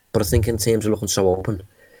 But I think in terms of looking so open,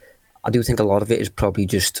 I do think a lot of it is probably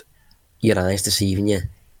just your eyes deceiving you,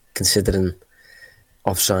 considering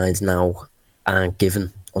offsides now aren't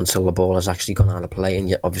given until the ball has actually gone out of play,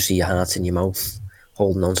 and obviously your heart's in your mouth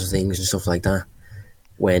holding on to things and stuff like that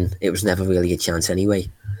when it was never really a chance anyway.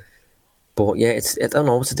 But yeah, I don't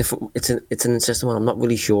know, it's an interesting one. I'm not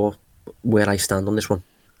really sure where I stand on this one.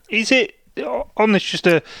 Is it on this just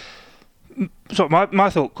a sort of my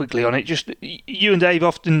thought quickly on it, just you and Dave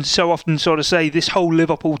often sort of say this whole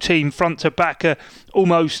Liverpool team front to back are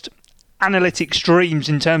almost analytic streams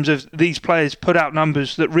in terms of these players put out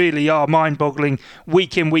numbers that really are mind-boggling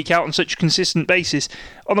week in, week out on such a consistent basis.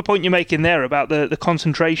 On the point you're making there about the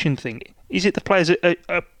concentration thing, is it the players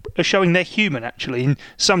are showing they're human actually, and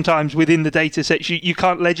sometimes within the data sets you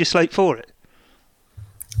can't legislate for it?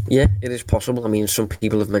 Yeah, it is possible. I mean, some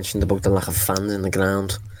people have mentioned about the lack of fans in the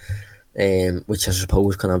ground, which I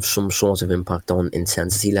suppose can have some sort of impact on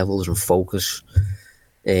intensity levels and focus.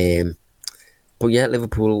 But yeah,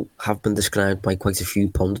 Liverpool have been described by quite a few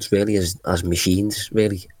pundits really as machines,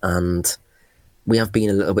 really, and we have been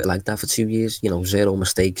a little bit like that for 2 years. 0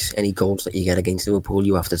 mistakes. Any goals that you get against Liverpool,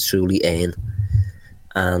 you have to truly earn.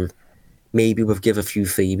 And maybe we've given a few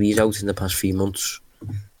freebies out in the past few months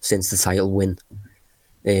since the title win.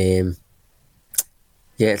 Yeah,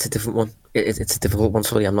 it's a different one. It's a difficult one.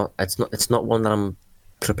 Sorry, It's not one that I'm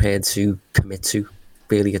prepared to commit to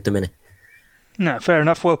really at the minute. No, fair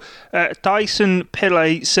enough. Well, Dyson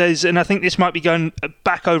Pillay says, and I think this might be going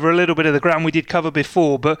back over a little bit of the ground we did cover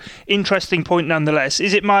before, but interesting point nonetheless.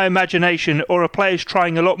 Is it my imagination, or are players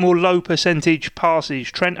trying a lot more low percentage passes?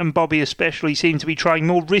 Trent and Bobby especially seem to be trying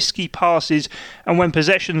more risky passes, and when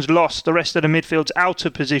possession's lost, the rest of the midfield's out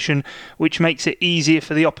of position, which makes it easier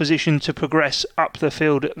for the opposition to progress up the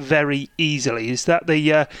field very easily. Is that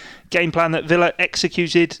the game plan that Villa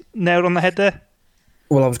executed, nailed on the head there?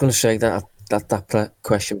 Well, I was going to say that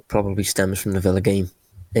question probably stems from the Villa game,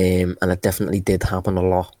 and it definitely did happen a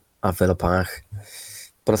lot at Villa Park.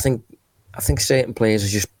 But I think certain players are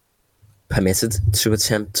just permitted to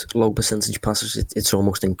attempt low percentage passes. It's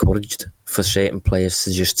almost encouraged for certain players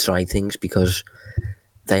to just try things because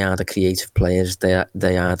they are the creative players. They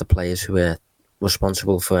are the players who are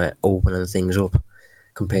responsible for opening things up,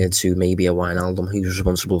 compared to maybe a Wijnaldum who's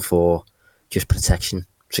responsible for just protection,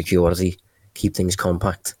 security, keep things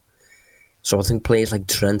compact. So I think players like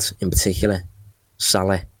Trent in particular,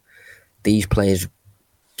 Salah, these players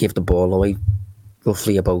give the ball away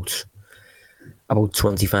roughly about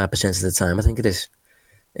 25% of the time, I think it is.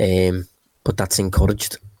 But that's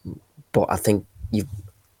encouraged. But I think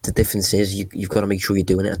the difference is you've got to make sure you're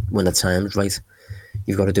doing it when the time's right.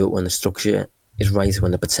 You've got to do it when the structure is right,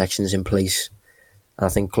 when the protection's in place. And I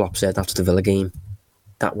think Klopp said after the Villa game,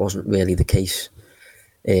 that wasn't really the case.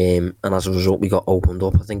 And as a result, we got opened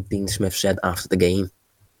up. I think Dean Smith said after the game,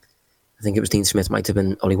 I think it was Dean Smith, might have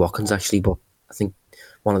been Ollie Watkins actually, but I think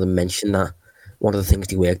one of them mentioned that one of the things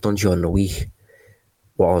they worked on during the week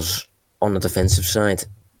was on the defensive side,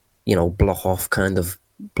 block off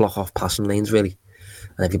passing lanes really.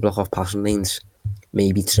 And if you block off passing lanes,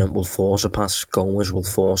 maybe Trent will force a pass, Gomez will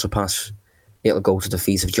force a pass, it'll go to the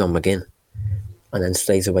feet of John McGinn, and then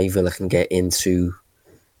straight away Villa can get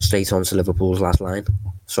straight onto Liverpool's last line,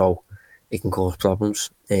 so it can cause problems.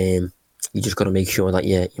 You just got to make sure that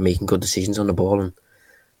you're making good decisions on the ball, and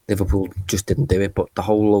Liverpool just didn't do it. But the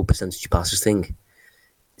whole low percentage passes thing,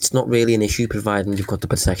 it's not really an issue providing you've got the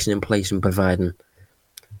protection in place and providing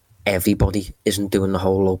everybody isn't doing the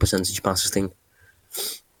whole low percentage passes thing.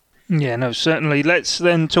 Yeah, no, certainly. Let's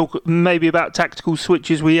then talk maybe about tactical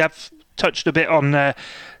switches. We have touched a bit on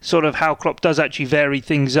sort of how Klopp does actually vary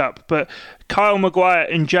things up, but Kyle Maguire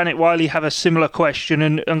and Janet Wiley have a similar question,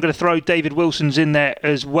 and I'm going to throw David Wilson's in there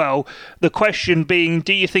as well. The question being,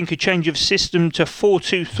 do you think a change of system to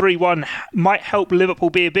 4-2-3-1 might help Liverpool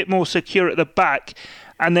be a bit more secure at the back,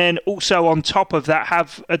 and then also on top of that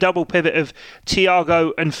have a double pivot of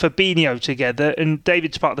Thiago and Fabinho together? And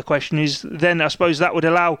David's part of the question is then I suppose that would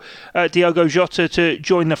allow Diogo Jota to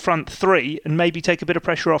join the front three and maybe take a bit of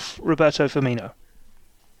pressure off Roberto Firmino.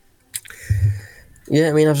 Yeah,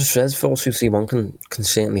 I mean, as I said, 4-2-3-1 can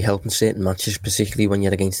certainly help in certain matches, particularly when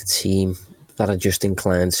you're against a team that are just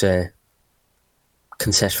inclined to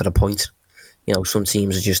contest for a point. Some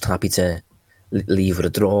teams are just happy to leave with a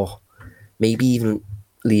draw, maybe even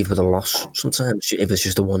leave with a loss sometimes if it's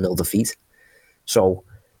just a 1-0 defeat. So,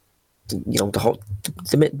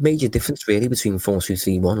 the major difference really between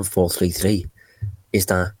 4-2-3-1 and 4-3-3 is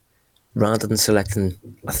that rather than selecting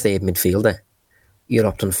a third midfielder, you're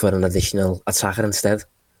opting for an additional attacker instead.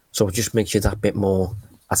 So it just makes you that bit more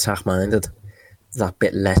attack-minded, that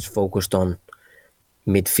bit less focused on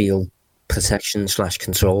midfield protection /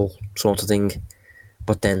 control sort of thing.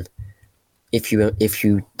 But then if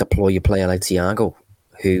you deploy a player like Thiago,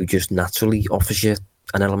 who just naturally offers you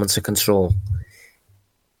an element of control,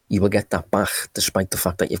 you will get that back despite the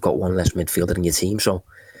fact that you've got one less midfielder in your team. So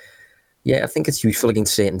yeah, I think it's useful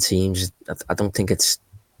against certain teams. I don't think it's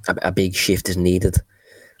a big shift is needed.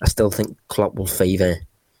 I still think Klopp will favour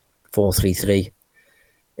 4-3-3.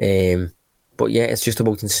 But yeah, it's just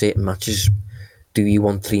about in certain matches. Do you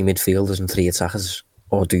want 3 midfielders and 3 attackers?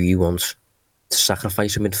 Or do you want to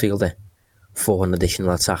sacrifice a midfielder for an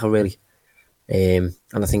additional attacker, really? And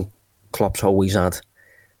I think Klopp's always had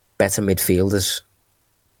better midfielders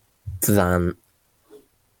than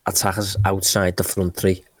attackers outside the front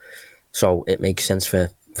three. So it makes sense for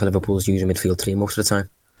Liverpool to use a midfield 3 most of the time.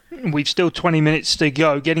 We've still 20 minutes to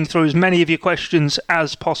go, getting through as many of your questions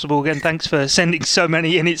as possible. Again, thanks for sending so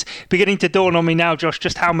many in. It's beginning to dawn on me now, Josh,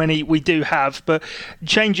 just how many we do have. But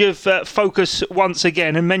change of focus once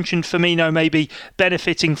again, and mentioned Firmino maybe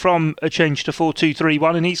benefiting from a change to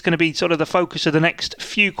 4-2-3-1, and he's going to be sort of the focus of the next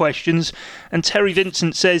few questions. And Terry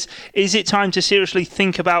Vincent says, is it time to seriously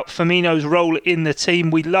think about Firmino's role in the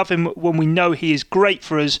team? We love him when we know he is great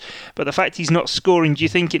for us, but the fact he's not scoring, do you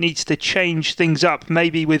think it needs to change things up,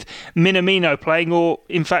 maybe with Minamino playing, or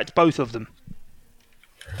in fact both of them?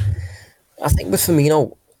 I think with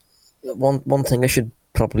Firmino, one thing I should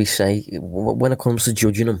probably say, when it comes to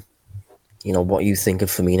judging him, you know, what you think of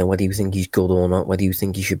Firmino, whether you think he's good or not, whether you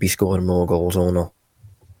think he should be scoring more goals or not,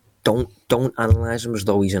 don't analyse him as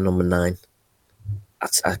though he's a number 9.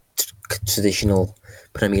 That's a traditional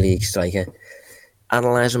Premier League striker.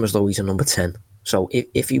 Analyse him as though he's a number 10. So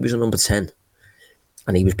if he was a number 10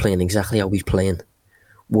 and he was playing exactly how he's playing,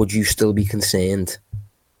 would you still be concerned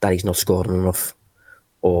that he's not scoring enough?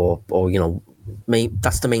 Or you know,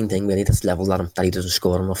 that's the main thing really that's levelled at him, that he doesn't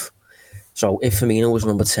score enough. So if Firmino was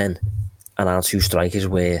number 10 and our two strikers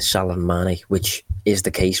were Salah and Mane, which is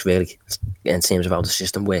the case really in terms of how the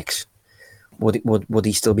system works, would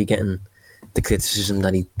he still be getting the criticism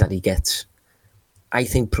that he gets? I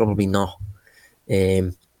think probably not.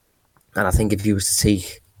 And I think if you was to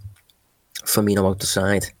take Firmino out the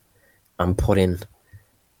side and put in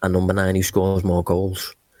a number 9 who scores more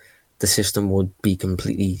goals, the system would be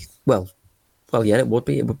completely, well, yeah, it would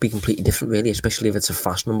be completely different really, especially if it's a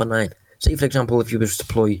fast number 9. Say, for example, if you was to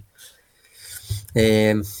deploy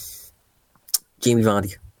Jamie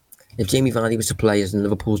Vardy. If Jamie Vardy was to play as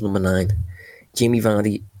Liverpool's number 9, Jamie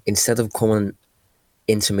Vardy, instead of coming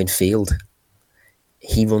into midfield,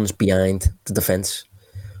 he runs behind the defence.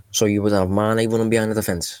 So you would have Mane running behind the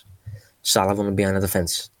defence, Salah running behind the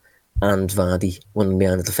defence, and Vardy running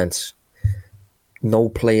behind the defence. No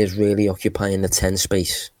players really occupying the 10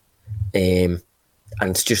 space. And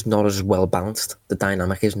it's just not as well balanced. The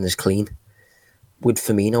dynamic isn't as clean. With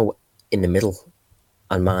Firmino in the middle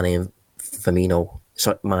and Mane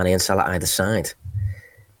and Salah either side,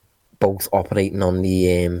 both operating on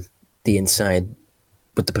the inside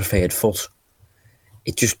with the preferred foot,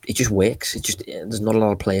 it just works. There's not a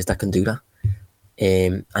lot of players that can do that.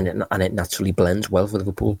 And it naturally blends well for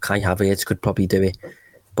Liverpool. Kai Havertz could probably do it,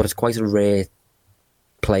 but it's quite a rare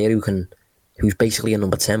player who's basically a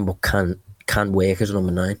number 10 but can work as a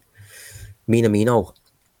number 9. Minamino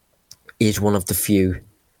is one of the few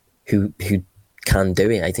who can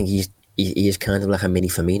do it. I think he is kind of like a mini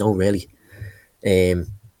Firmino really.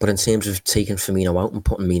 But in terms of taking Firmino out and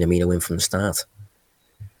putting Minamino in from the start,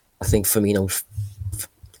 I think Firmino,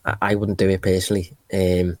 I wouldn't do it personally.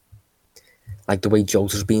 Like the way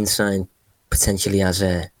Jota's been signed potentially as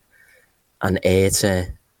an heir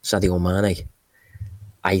to Sadio Mane,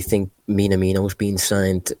 I think Minamino's been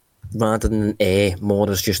signed rather than an heir, more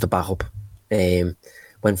as just a backup. When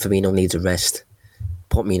Firmino needs a rest,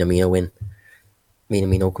 put Minamino in.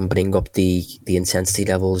 Minamino can bring up the intensity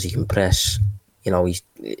levels. He can press. You know,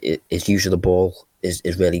 his use of the ball is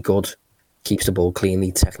really good. Keeps the ball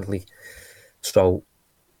cleanly, technically. So,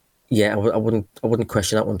 yeah, I wouldn't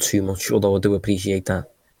question that one too much. Although I do appreciate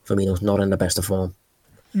that Firmino's not in the best of form.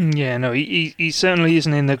 Yeah, no, he certainly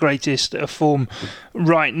isn't in the greatest form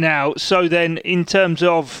right now. So then, in terms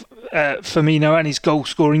of Firmino and his goal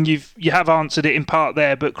scoring, you have answered it in part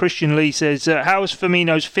there, but Christian Lee says, how has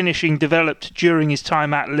Firmino's finishing developed during his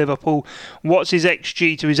time at Liverpool? What's his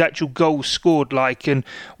XG to his actual goals scored like, and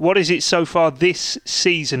what is it so far this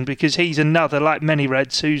season? Because he's another, like many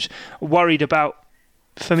Reds, who's worried about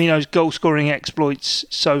Firmino's goal-scoring exploits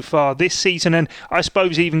so far this season, and I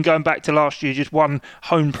suppose even going back to last year, just one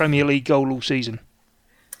home Premier League goal all season.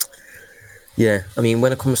 Yeah, I mean,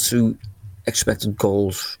 when it comes to expected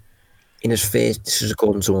goals, in his first, this is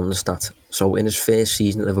according to Understat, so in his first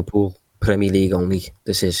season at Liverpool, Premier League only,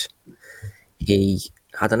 he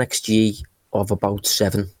had an XG of about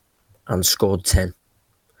 7 and scored 10.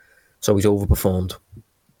 So he's overperformed.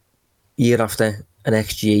 Year after, an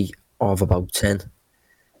XG of about 10,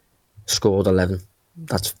 scored 11.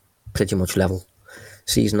 That's pretty much level.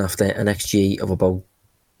 Season after, an XG of about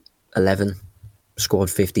 11, scored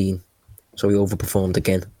 15. So he overperformed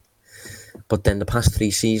again. But then the past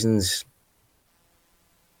 3 seasons,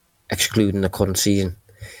 excluding the current season,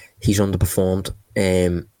 he's underperformed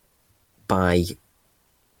by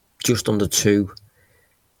just under 2.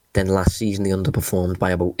 Then last season he underperformed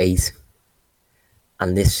by about 8.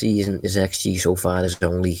 And this season his XG so far is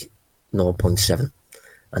only 0.7.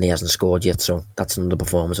 And he hasn't scored yet, so that's an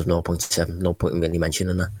underperformance of 0.7. No point in really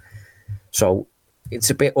mentioning that. So it's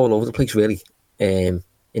a bit all over the place, really.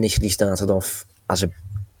 initially started off as a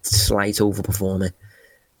slight overperformer.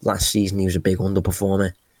 Last season he was a big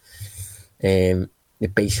underperformer.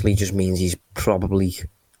 It basically just means he's probably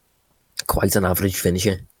quite an average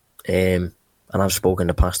finisher. And I've spoken in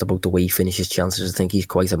the past about the way he finishes chances. I think he's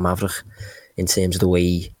quite a maverick in terms of the way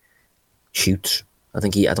he shoots. I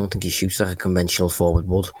don't think he shoots like a conventional forward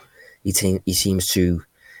would. He seems to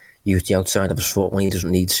use the outside of his foot when he doesn't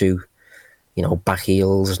need to. You know, back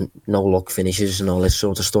heels, no look finishes and all this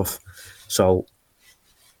sort of stuff. So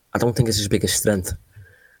I don't think it's his biggest strength.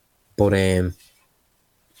 But I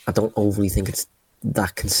don't overly think it's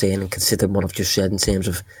that concerning considering what I've just said in terms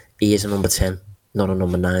of he is a number 10, not a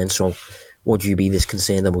number 9. So would you be this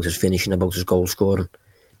concerned about his finishing, about his goal scoring?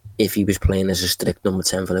 If he was playing as a strict number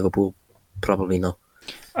 10 for Liverpool, probably not.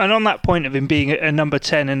 And on that point of him being a number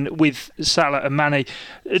 10 and with Salah and Mane,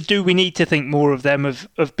 do we need to think more of them,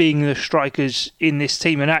 of being the strikers in this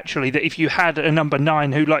team? And actually, that if you had a number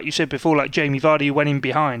 9 who, like you said before, like Jamie Vardy, who went in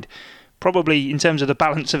behind, probably in terms of the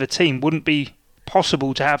balance of a team, wouldn't be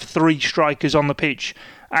possible to have 3 strikers on the pitch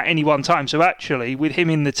at any one time. So actually, with him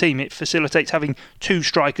in the team, it facilitates having 2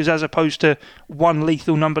 strikers as opposed to 1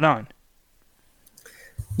 lethal number 9.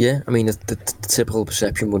 Yeah, I mean, the typical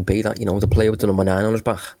perception would be that, you know, the player with the number 9 on his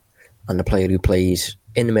back and the player who plays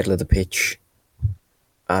in the middle of the pitch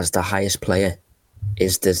as the highest player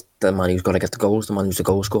is the man who's got to get the goals, the man who's the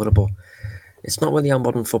goal scorer. But it's not really how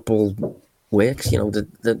modern football works. You know,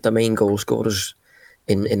 the main goal scorers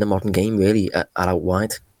in the modern game really are out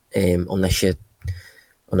wide, unless you're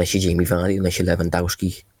Jamie Vardy, unless you're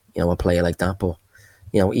Lewandowski, you know, a player like that. But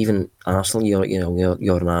you know, even Arsenal, you're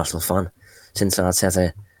an Arsenal fan. Since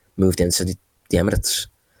Arteta moved into the Emirates,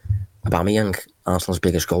 Aubameyang, Arsenal's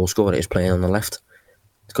biggest goal scorer, is playing on the left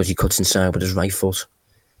because he cuts inside with his right foot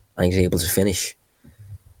and he's able to finish.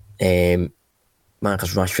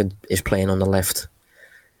 Marcus Rashford is playing on the left.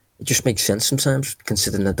 It just makes sense sometimes,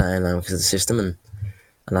 considering the dynamics of the system and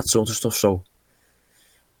that sort of stuff. So,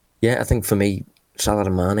 yeah, I think for me, Salah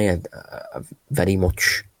and Mane are very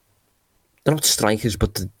much... They're not strikers,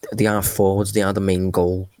 but they are forwards. They are the main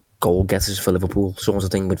goal getters for Liverpool, sort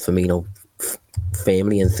of thing, with Firmino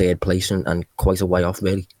firmly in third place and quite a way off,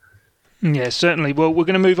 really. Yeah, certainly. Well, we're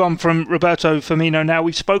going to move on from Roberto Firmino now.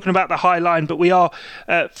 We've spoken about the high line, but we are,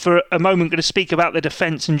 for a moment, going to speak about the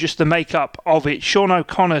defence and just the makeup of it. Sean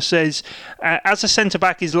O'Connor says, as a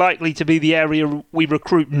centre-back is likely to be the area we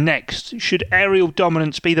recruit next, should aerial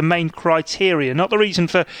dominance be the main criteria? Not the reason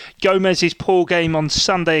for Gomez's poor game on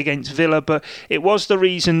Sunday against Villa, but it was the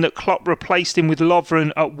reason that Klopp replaced him with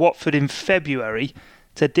Lovren at Watford in February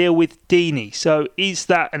to deal with Deeney. So is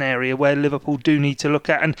that an area where Liverpool do need to look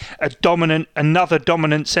at, and another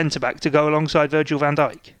dominant centre-back to go alongside Virgil van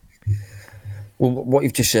Dijk? Well, what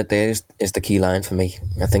you've just said there is the key line for me.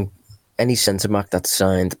 I think any centre-back that's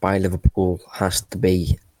signed by Liverpool has to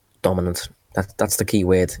be dominant. That's the key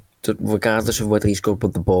word. Regardless of whether he's good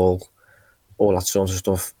with the ball, all that sort of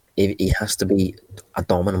stuff, he has to be a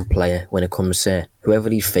dominant player when it comes to whoever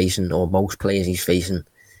he's facing, or most players he's facing.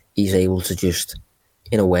 He's able to just,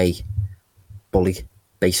 in a way, bully,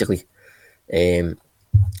 basically. But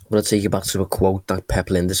I'll take you back to a quote that Pep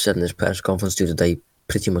Lijnders said in his press conference the other day.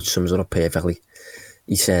 Pretty much sums it up perfectly.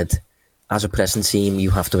 He said, as a pressing team,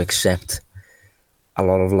 you have to accept a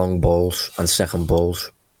lot of long balls and second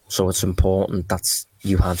balls. So it's important that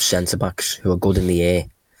you have centre-backs who are good in the air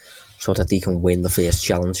so that they can win the first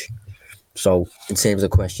challenge. So in terms of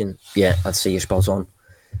the question, yeah, I'd say you're spot on.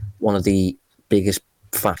 One of the biggest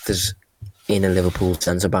factors in a Liverpool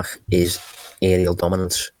centre-back is aerial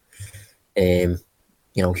dominance.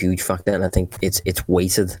 Huge factor, and I think it's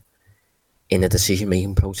weighted in the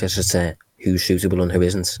decision-making process as to who's suitable and who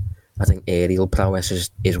isn't. I think aerial prowess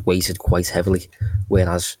is weighted quite heavily,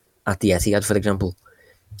 whereas at the Etihad, for example,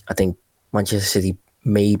 I think Manchester City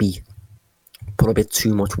maybe put a bit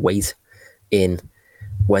too much weight in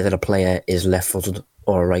whether a player is left-footed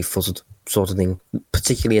or right-footed, sort of thing,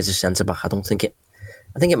 particularly as a centre-back. I think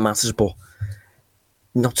it matters, but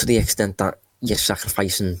not to the extent that you're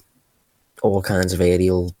sacrificing all kinds of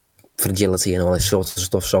aerial fragility and all this sort of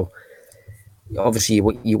stuff. So obviously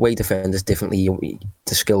you weigh defenders differently,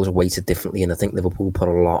 the skills are weighted differently, and I think Liverpool put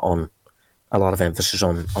a lot of emphasis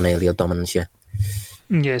on aerial dominance.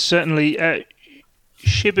 Yeah, certainly.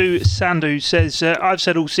 Shibu Sandhu says, I've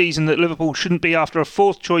said all season that Liverpool shouldn't be after a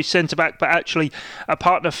fourth choice centre-back, but actually a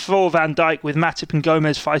partner for Van Dijk, with Matip and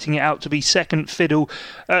Gomez fighting it out to be second fiddle.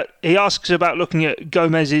 He asks about looking at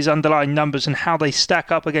Gomez's underlying numbers and how they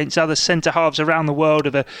stack up against other centre-halves around the world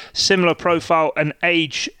of a similar profile and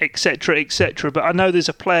age, etc., etc. But I know there's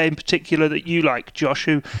a player in particular that you like, Josh,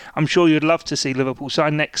 who I'm sure you'd love to see Liverpool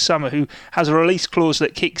sign next summer, who has a release clause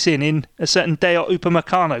that kicks in a certain Dayot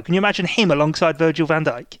Upamecano. Can you imagine him alongside Virgil van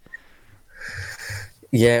Dijk?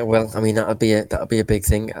 Yeah, well, I mean, that'd be a big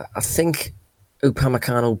thing. I think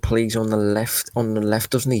Upamecano plays on the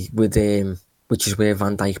left, doesn't he? With which is where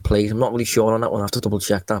Van Dijk plays. I'm not really sure on that one. I have to double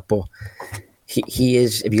check that, but he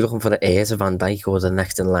is. If you're looking for the heir to Van Dijk or the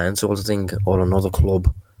next in line sort of thing, or another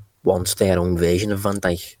club wants their own version of Van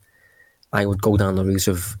Dijk, I would go down the route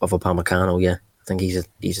of Upamecano. Yeah, I think he's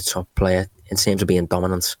a top player in terms of being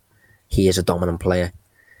dominant. He is a dominant player,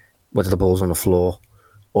 whether the ball's on the floor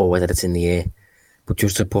or whether it's in the air. But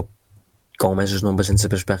just to put Gomez's numbers into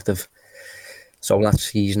perspective, so last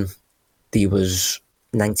season there was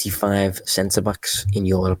 95 centre-backs in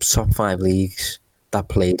Europe's top 5 leagues that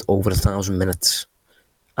played over 1,000 minutes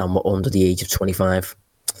and were under the age of 25.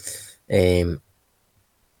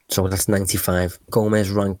 So that's 95. Gomez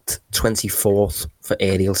ranked 24th for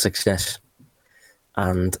aerial success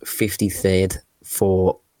and 53rd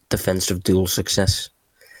for defensive duel success.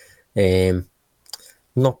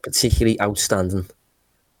 Not particularly outstanding,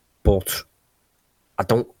 but I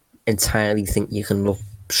don't entirely think you can look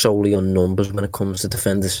solely on numbers when it comes to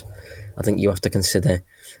defenders. I think you have to consider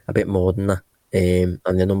a bit more than that,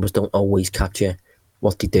 and the numbers don't always capture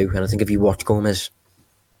what they do. And I think if you watch Gomez,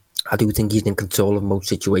 I do think he's in control of most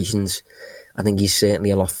situations. I think he's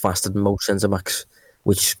certainly a lot faster than most centre-backs,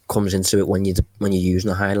 which comes into it when you're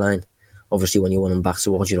using a high line. Obviously, when you're running back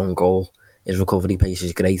towards your own goal, his recovery pace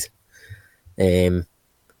is great.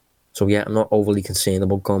 So yeah, I'm not overly concerned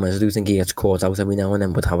about Gomez. I do think he gets caught out every now and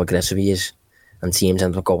then with how aggressive he is, and teams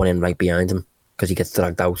end up going in right behind him because he gets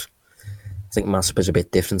dragged out. I think Matip is a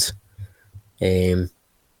bit different.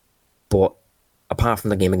 But apart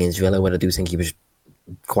from the game against Villa, where I do think he was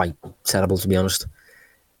quite terrible, to be honest,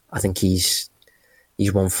 I think he's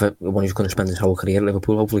one who's going to spend his whole career at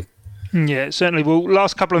Liverpool, hopefully. Yeah, certainly. Well,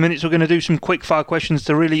 last couple of minutes we're going to do some quick fire questions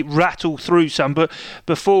to really rattle through some. But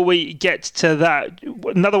before we get to that,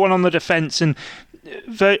 another one on the defence. And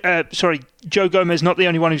Joe Gomez not the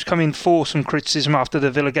only one who's come in for some criticism after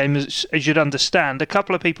the Villa game, as you'd understand. A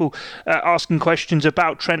couple of people asking questions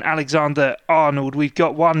about Trent Alexander-Arnold. We've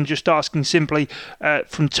got one just asking simply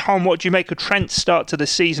from Tom, what do you make of Trent's start to the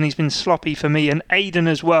season? He's been sloppy for me. And Aidan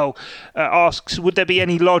as well asks, would there be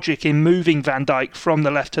any logic in moving Van Dijk from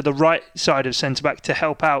the left to the right side of centre-back to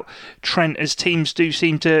help out Trent, as teams do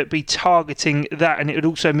seem to be targeting that? And it would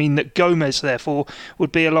also mean that Gomez, therefore,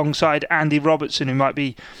 would be alongside Andy Robertson, who might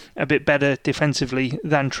be a bit better defensively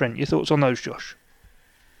than Trent. Your thoughts on those, Josh?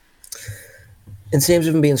 In terms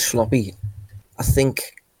of him being sloppy, I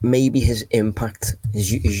think maybe his impact,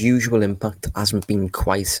 his usual impact, hasn't been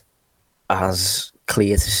quite as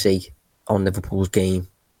clear to see on Liverpool's game,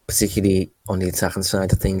 particularly on the attacking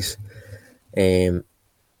side of things.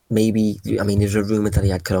 Maybe, I mean, there's a rumour that he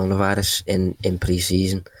had coronavirus in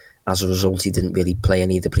pre-season. As a result, he didn't really play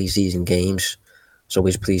any of the pre-season games. So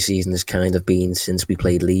his pre-season has kind of been since we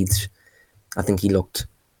played Leeds. I think he looked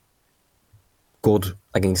good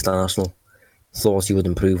against Arsenal. Thought he would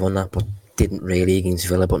improve on that, but didn't really against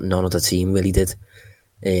Villa, but none of the team really did.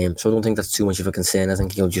 So I don't think that's too much of a concern. I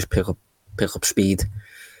think he'll just pick up speed.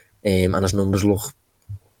 And his numbers look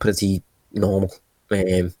pretty normal.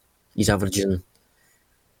 He's averaging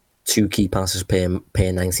 2 key passes per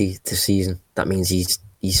 90 this season. That means he's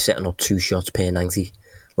setting up 2 shots per 90.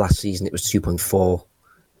 Last season it was 2.4.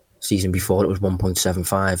 Season before it was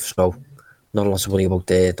 1.75. So not a lot to worry about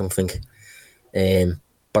there, I don't think.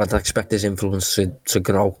 But I'd expect his influence to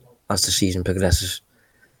grow as the season progresses.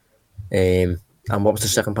 And what was the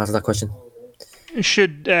second part of that question?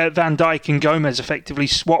 Should Van Dijk and Gomez effectively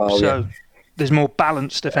swap so there's more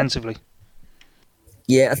balance defensively?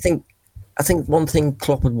 Yeah, I think one thing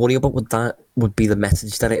Klopp would worry about with that would be the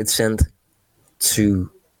message that it'd send to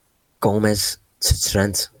Gomez, to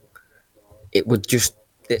Trent. It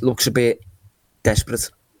looks a bit desperate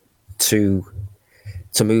to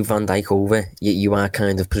move Van Dijk over. You are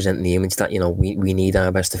kind of presenting the image that, you know, we need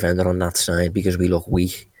our best defender on that side because we look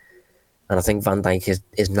weak. And I think Van Dijk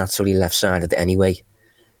is naturally left-sided anyway.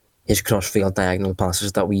 His cross-field diagonal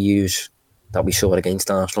passes that we saw against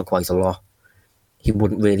Arsenal quite a lot, he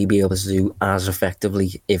wouldn't really be able to do as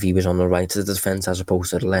effectively if he was on the right of the defence as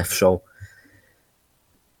opposed to the left. So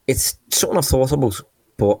it's something I've thought about,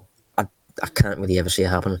 but I can't really ever see it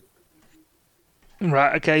happening.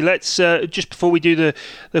 Right, okay, let's, just before we do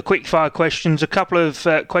the quick-fire questions, a couple of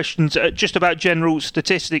questions just about general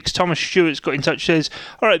statistics. Thomas Stewart's got in touch, says,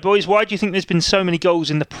 all right, boys, why do you think there's been so many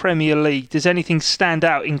goals in the Premier League? Does anything stand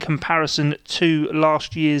out in comparison to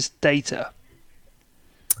last year's data?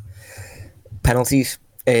 Penalties.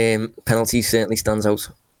 Penalties certainly stands out.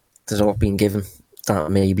 There's a lot being given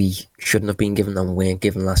that maybe shouldn't have been given and weren't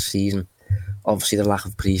given last season. Obviously, the lack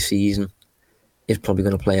of pre-season is probably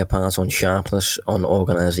going to play a part on sharpness, on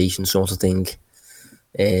organisation sort of thing.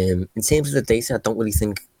 In terms of the data, I don't really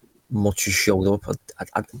think much has showed up.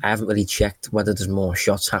 I haven't really checked whether there's more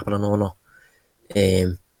shots happening or not.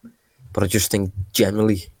 But I just think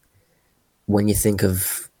generally, when you think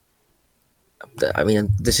of, I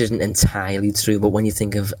mean, this isn't entirely true, but when you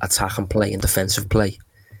think of attacking play and defensive play,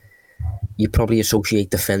 you probably associate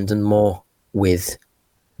defending more with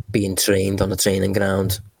being trained on a training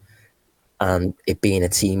ground and it being a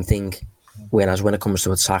team thing, whereas when it comes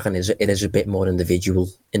to attacking, it is a bit more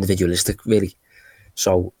individualistic, really.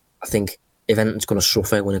 So I think if anything's going to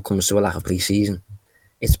suffer when it comes to a lack of pre-season,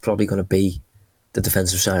 it's probably going to be the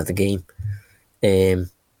defensive side of the game.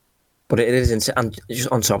 But it is, and just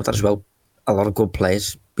on top of that as well, a lot of good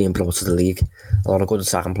players being brought to the league, a lot of good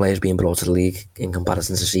attacking players being brought to the league in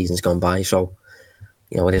comparison to seasons gone by. So,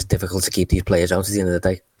 it is difficult to keep these players out at the end of the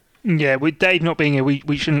day. Yeah, with Dave not being here,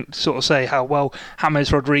 we shouldn't sort of say how well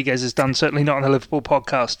James Rodriguez has done, certainly not on the Liverpool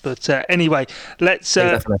podcast. But anyway, let's...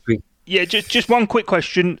 Yeah, just one quick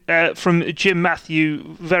question from Jim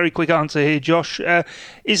Matthew. Very quick answer here, Josh.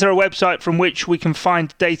 Is there a website from which we can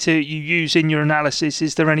find data you use in your analysis?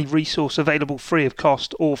 Is there any resource available free of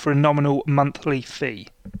cost or for a nominal monthly fee?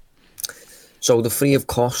 So the free of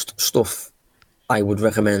cost stuff, I would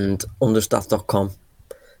recommend understat.com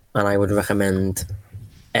and I would recommend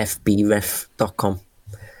fbref.com.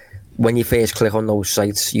 When you first click on those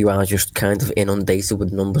sites, you are just kind of inundated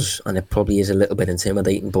with numbers, and it probably is a little bit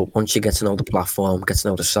intimidating, but once you get to know the platform, get to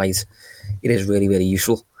know the site, it is really, really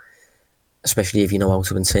useful, especially if you know how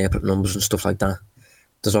to interpret numbers and stuff like that.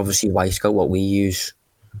 There's obviously Wisecout, what we use,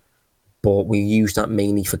 but we use that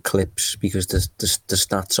mainly for clips because the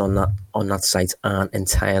stats on that site aren't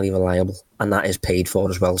entirely reliable, and that is paid for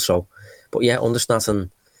as well. So, but yeah, Understat and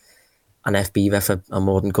FBref are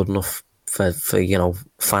more than good enough for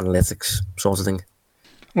fanalytics sort of thing.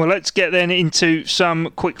 Well, let's get then into some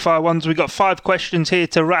quickfire ones. We've got 5 questions here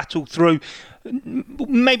to rattle through.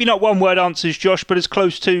 Maybe not one-word answers, Josh, but as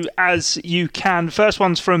close to as you can. First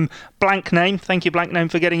one's from Blank Name. Thank you, Blank Name,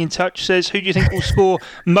 for getting in touch. Says, who do you think will score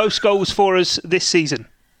most goals for us this season?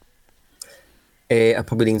 I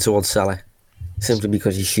probably lean towards Salah, simply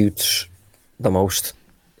because he shoots the most,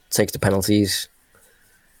 takes the penalties,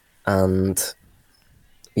 and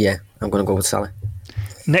yeah, I'm going to go with Salah.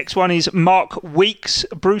 Next one is Mark Weeks,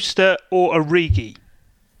 Brewster or Origi?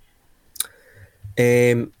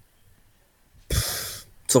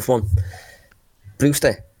 Tough one.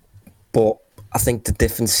 Brewster. But I think the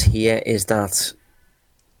difference here is that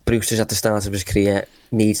Brewster's at the start of his career,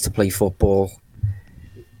 needs to play football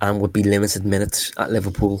and would be limited minutes at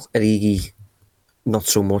Liverpool. Origi, not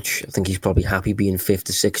so much. I think he's probably happy being 5th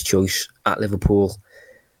to 6th choice at Liverpool.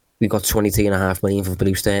 We got 23.5 million for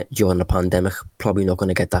Brewster during the pandemic. Probably not going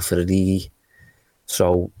to get that for Origi.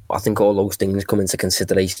 So I think all those things come into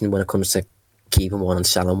consideration when it comes to keeping one and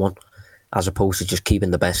selling one, as opposed to just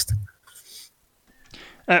keeping the best.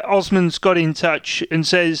 Osman's got in touch and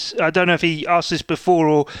says, I don't know if he asked this before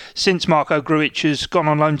or since Marco Grujic has gone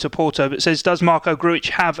on loan to Porto, but says, does Marco Grujic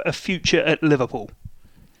have a future at Liverpool?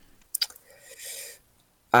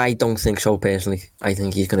 I don't think so, personally. I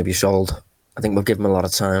think he's going to be sold. I think we'll give him a lot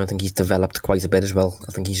of time. I think he's developed quite a bit as well.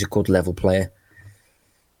 I think he's a good level player,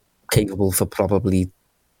 capable for probably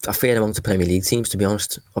a fair amount of Premier League teams, to be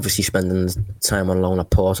honest. Obviously spending time on loan at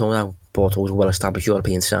Porto now. Porto's a well-established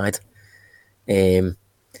European side.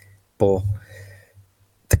 But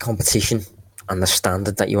the competition and the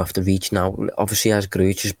standard that you have to reach now, obviously as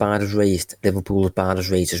Grujic's bar is raised, Liverpool's bar is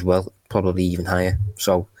raised as well, probably even higher.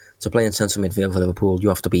 So to play in central midfield for Liverpool, you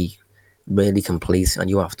have to be really complete and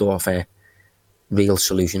you have to offer real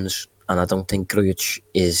solutions, and I don't think Grujic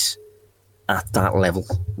is at that level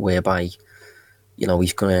whereby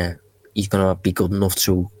he's gonna be good enough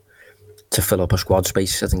to fill up a squad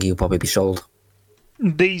space. I think he'll probably be sold.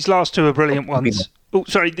 These last two are brilliant ones. Oh,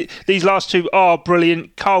 sorry, these last two are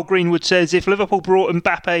brilliant. Carl Greenwood says, if Liverpool brought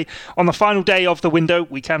Mbappe on the final day of the window,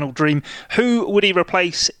 we can all dream, who would he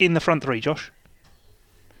replace in the front three, Josh?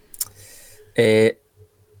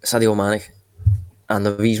 Sadio Mane, and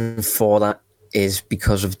the reason for that is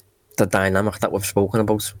because of the dynamic that we've spoken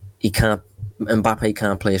about. Mbappe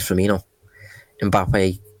can't play as Firmino.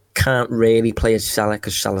 Mbappe can't really play as Salah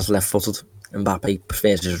because Salah's left-footed. Mbappe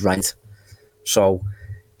prefers his right. So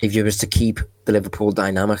if you was to keep the Liverpool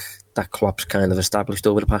dynamic that Klopp's kind of established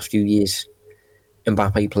over the past few years,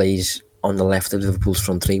 Mbappe plays on the left of Liverpool's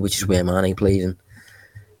front three, which is where Mane plays, and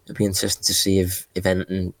it'll be interesting to see if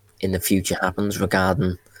anything in the future happens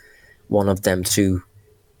regarding one of them two.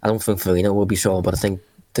 I don't think Firmino will be sold, but I think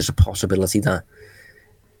there's a possibility that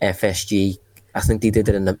FSG, I think they did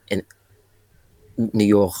it in New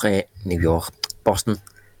York, Boston,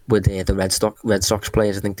 with the Red Sox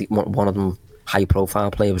players. I think one of them, high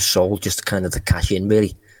profile player, was sold just to cash in,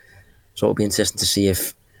 really. So it'll be interesting to see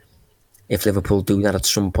if Liverpool do that at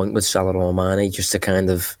some point with Salah or Mane, just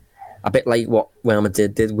to a bit like what Real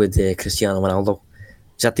Madrid did with Cristiano Ronaldo.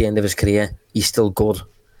 He's at the end of his career, he's still good,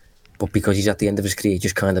 but because he's at the end of his career,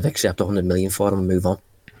 just accept 100 million for him and move on.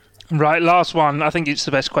 Right, last one. I think it's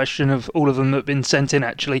the best question of all of them that have been sent in,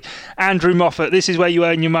 actually. Andrew Moffat, this is where you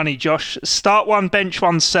earn your money, Josh. Start one, bench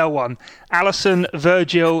one, sell one. Alisson,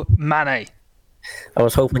 Virgil, Mane. I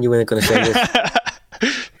was hoping you weren't going to say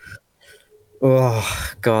this.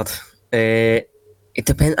 Oh, God. It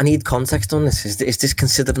depends. I need context on this. Is this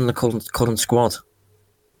considered in the current squad?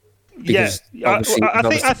 Because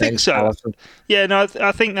I think so. Alisson. Yeah, no,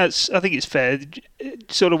 I think it's fair.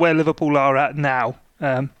 Sort of where Liverpool are at now.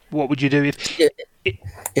 What would you do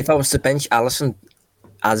if I was to bench Alisson?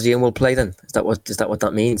 Adrian will play then. Is that what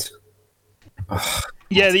that means? Oh.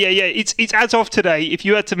 Yeah. It's as of today. If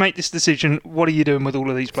you had to make this decision, what are you doing with all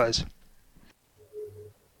of these players?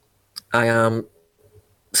 I am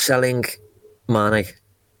selling Mane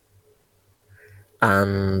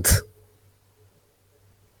and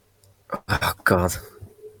oh God,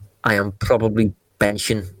 I am probably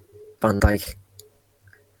benching Van Dijk.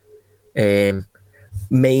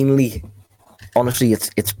 Mainly, honestly,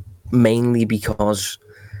 it's mainly because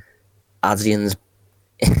Adrian's.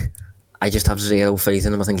 I just have zero faith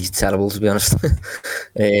in him. I think he's terrible, to be honest.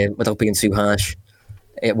 Without being too harsh.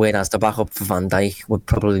 Whereas the backup for Van Dijk would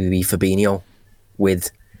probably be Fabinho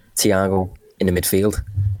with Thiago in the midfield,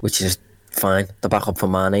 which is fine. The backup for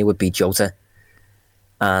Mane would be Jota.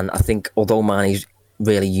 And I think, although Mane's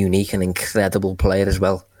really unique and incredible player as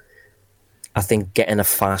well, I think getting a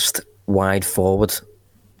fast, wide forward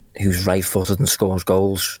who's right-footed and scores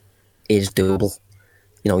goals is doable.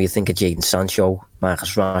 You know, you think of Jadon Sancho,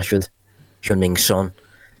 Marcus Rashford, Heung-min Son.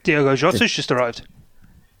 Diogo Jota's just arrived.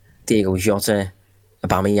 Diogo Jota,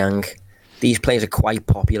 Aubameyang. These players are quite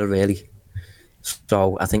popular, really.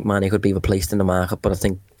 So I think Mane could be replaced in the market, but I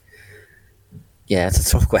think, yeah, it's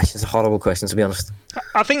a tough question. It's a horrible question, to be honest.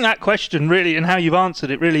 I think that question, really, and how you've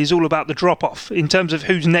answered it, really is all about the drop-off. In terms of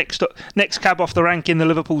who's next cab off the rank in the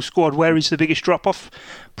Liverpool squad, where is the biggest drop-off?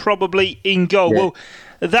 Probably in goal. Yeah. Well,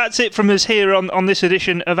 that's it from us here on this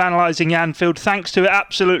edition of Analysing Anfield. Thanks to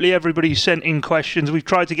absolutely everybody who sent in questions. We've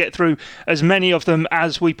tried to get through as many of them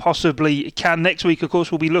as we possibly can. Next week, of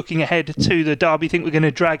course, we'll be looking ahead to the derby. I think we're going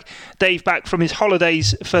to drag Dave back from his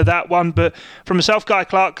holidays for that one. But from myself, Guy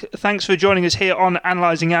Clark, thanks for joining us here on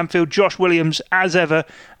Analysing Anfield. Josh Williams, as ever,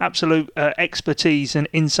 absolute expertise and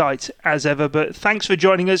insight as ever. But thanks for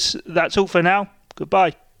joining us. That's all for now.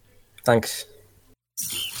 Goodbye. Thanks.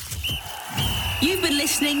 You've been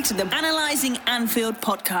listening to the Analysing Anfield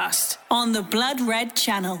podcast on the Blood Red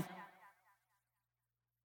channel.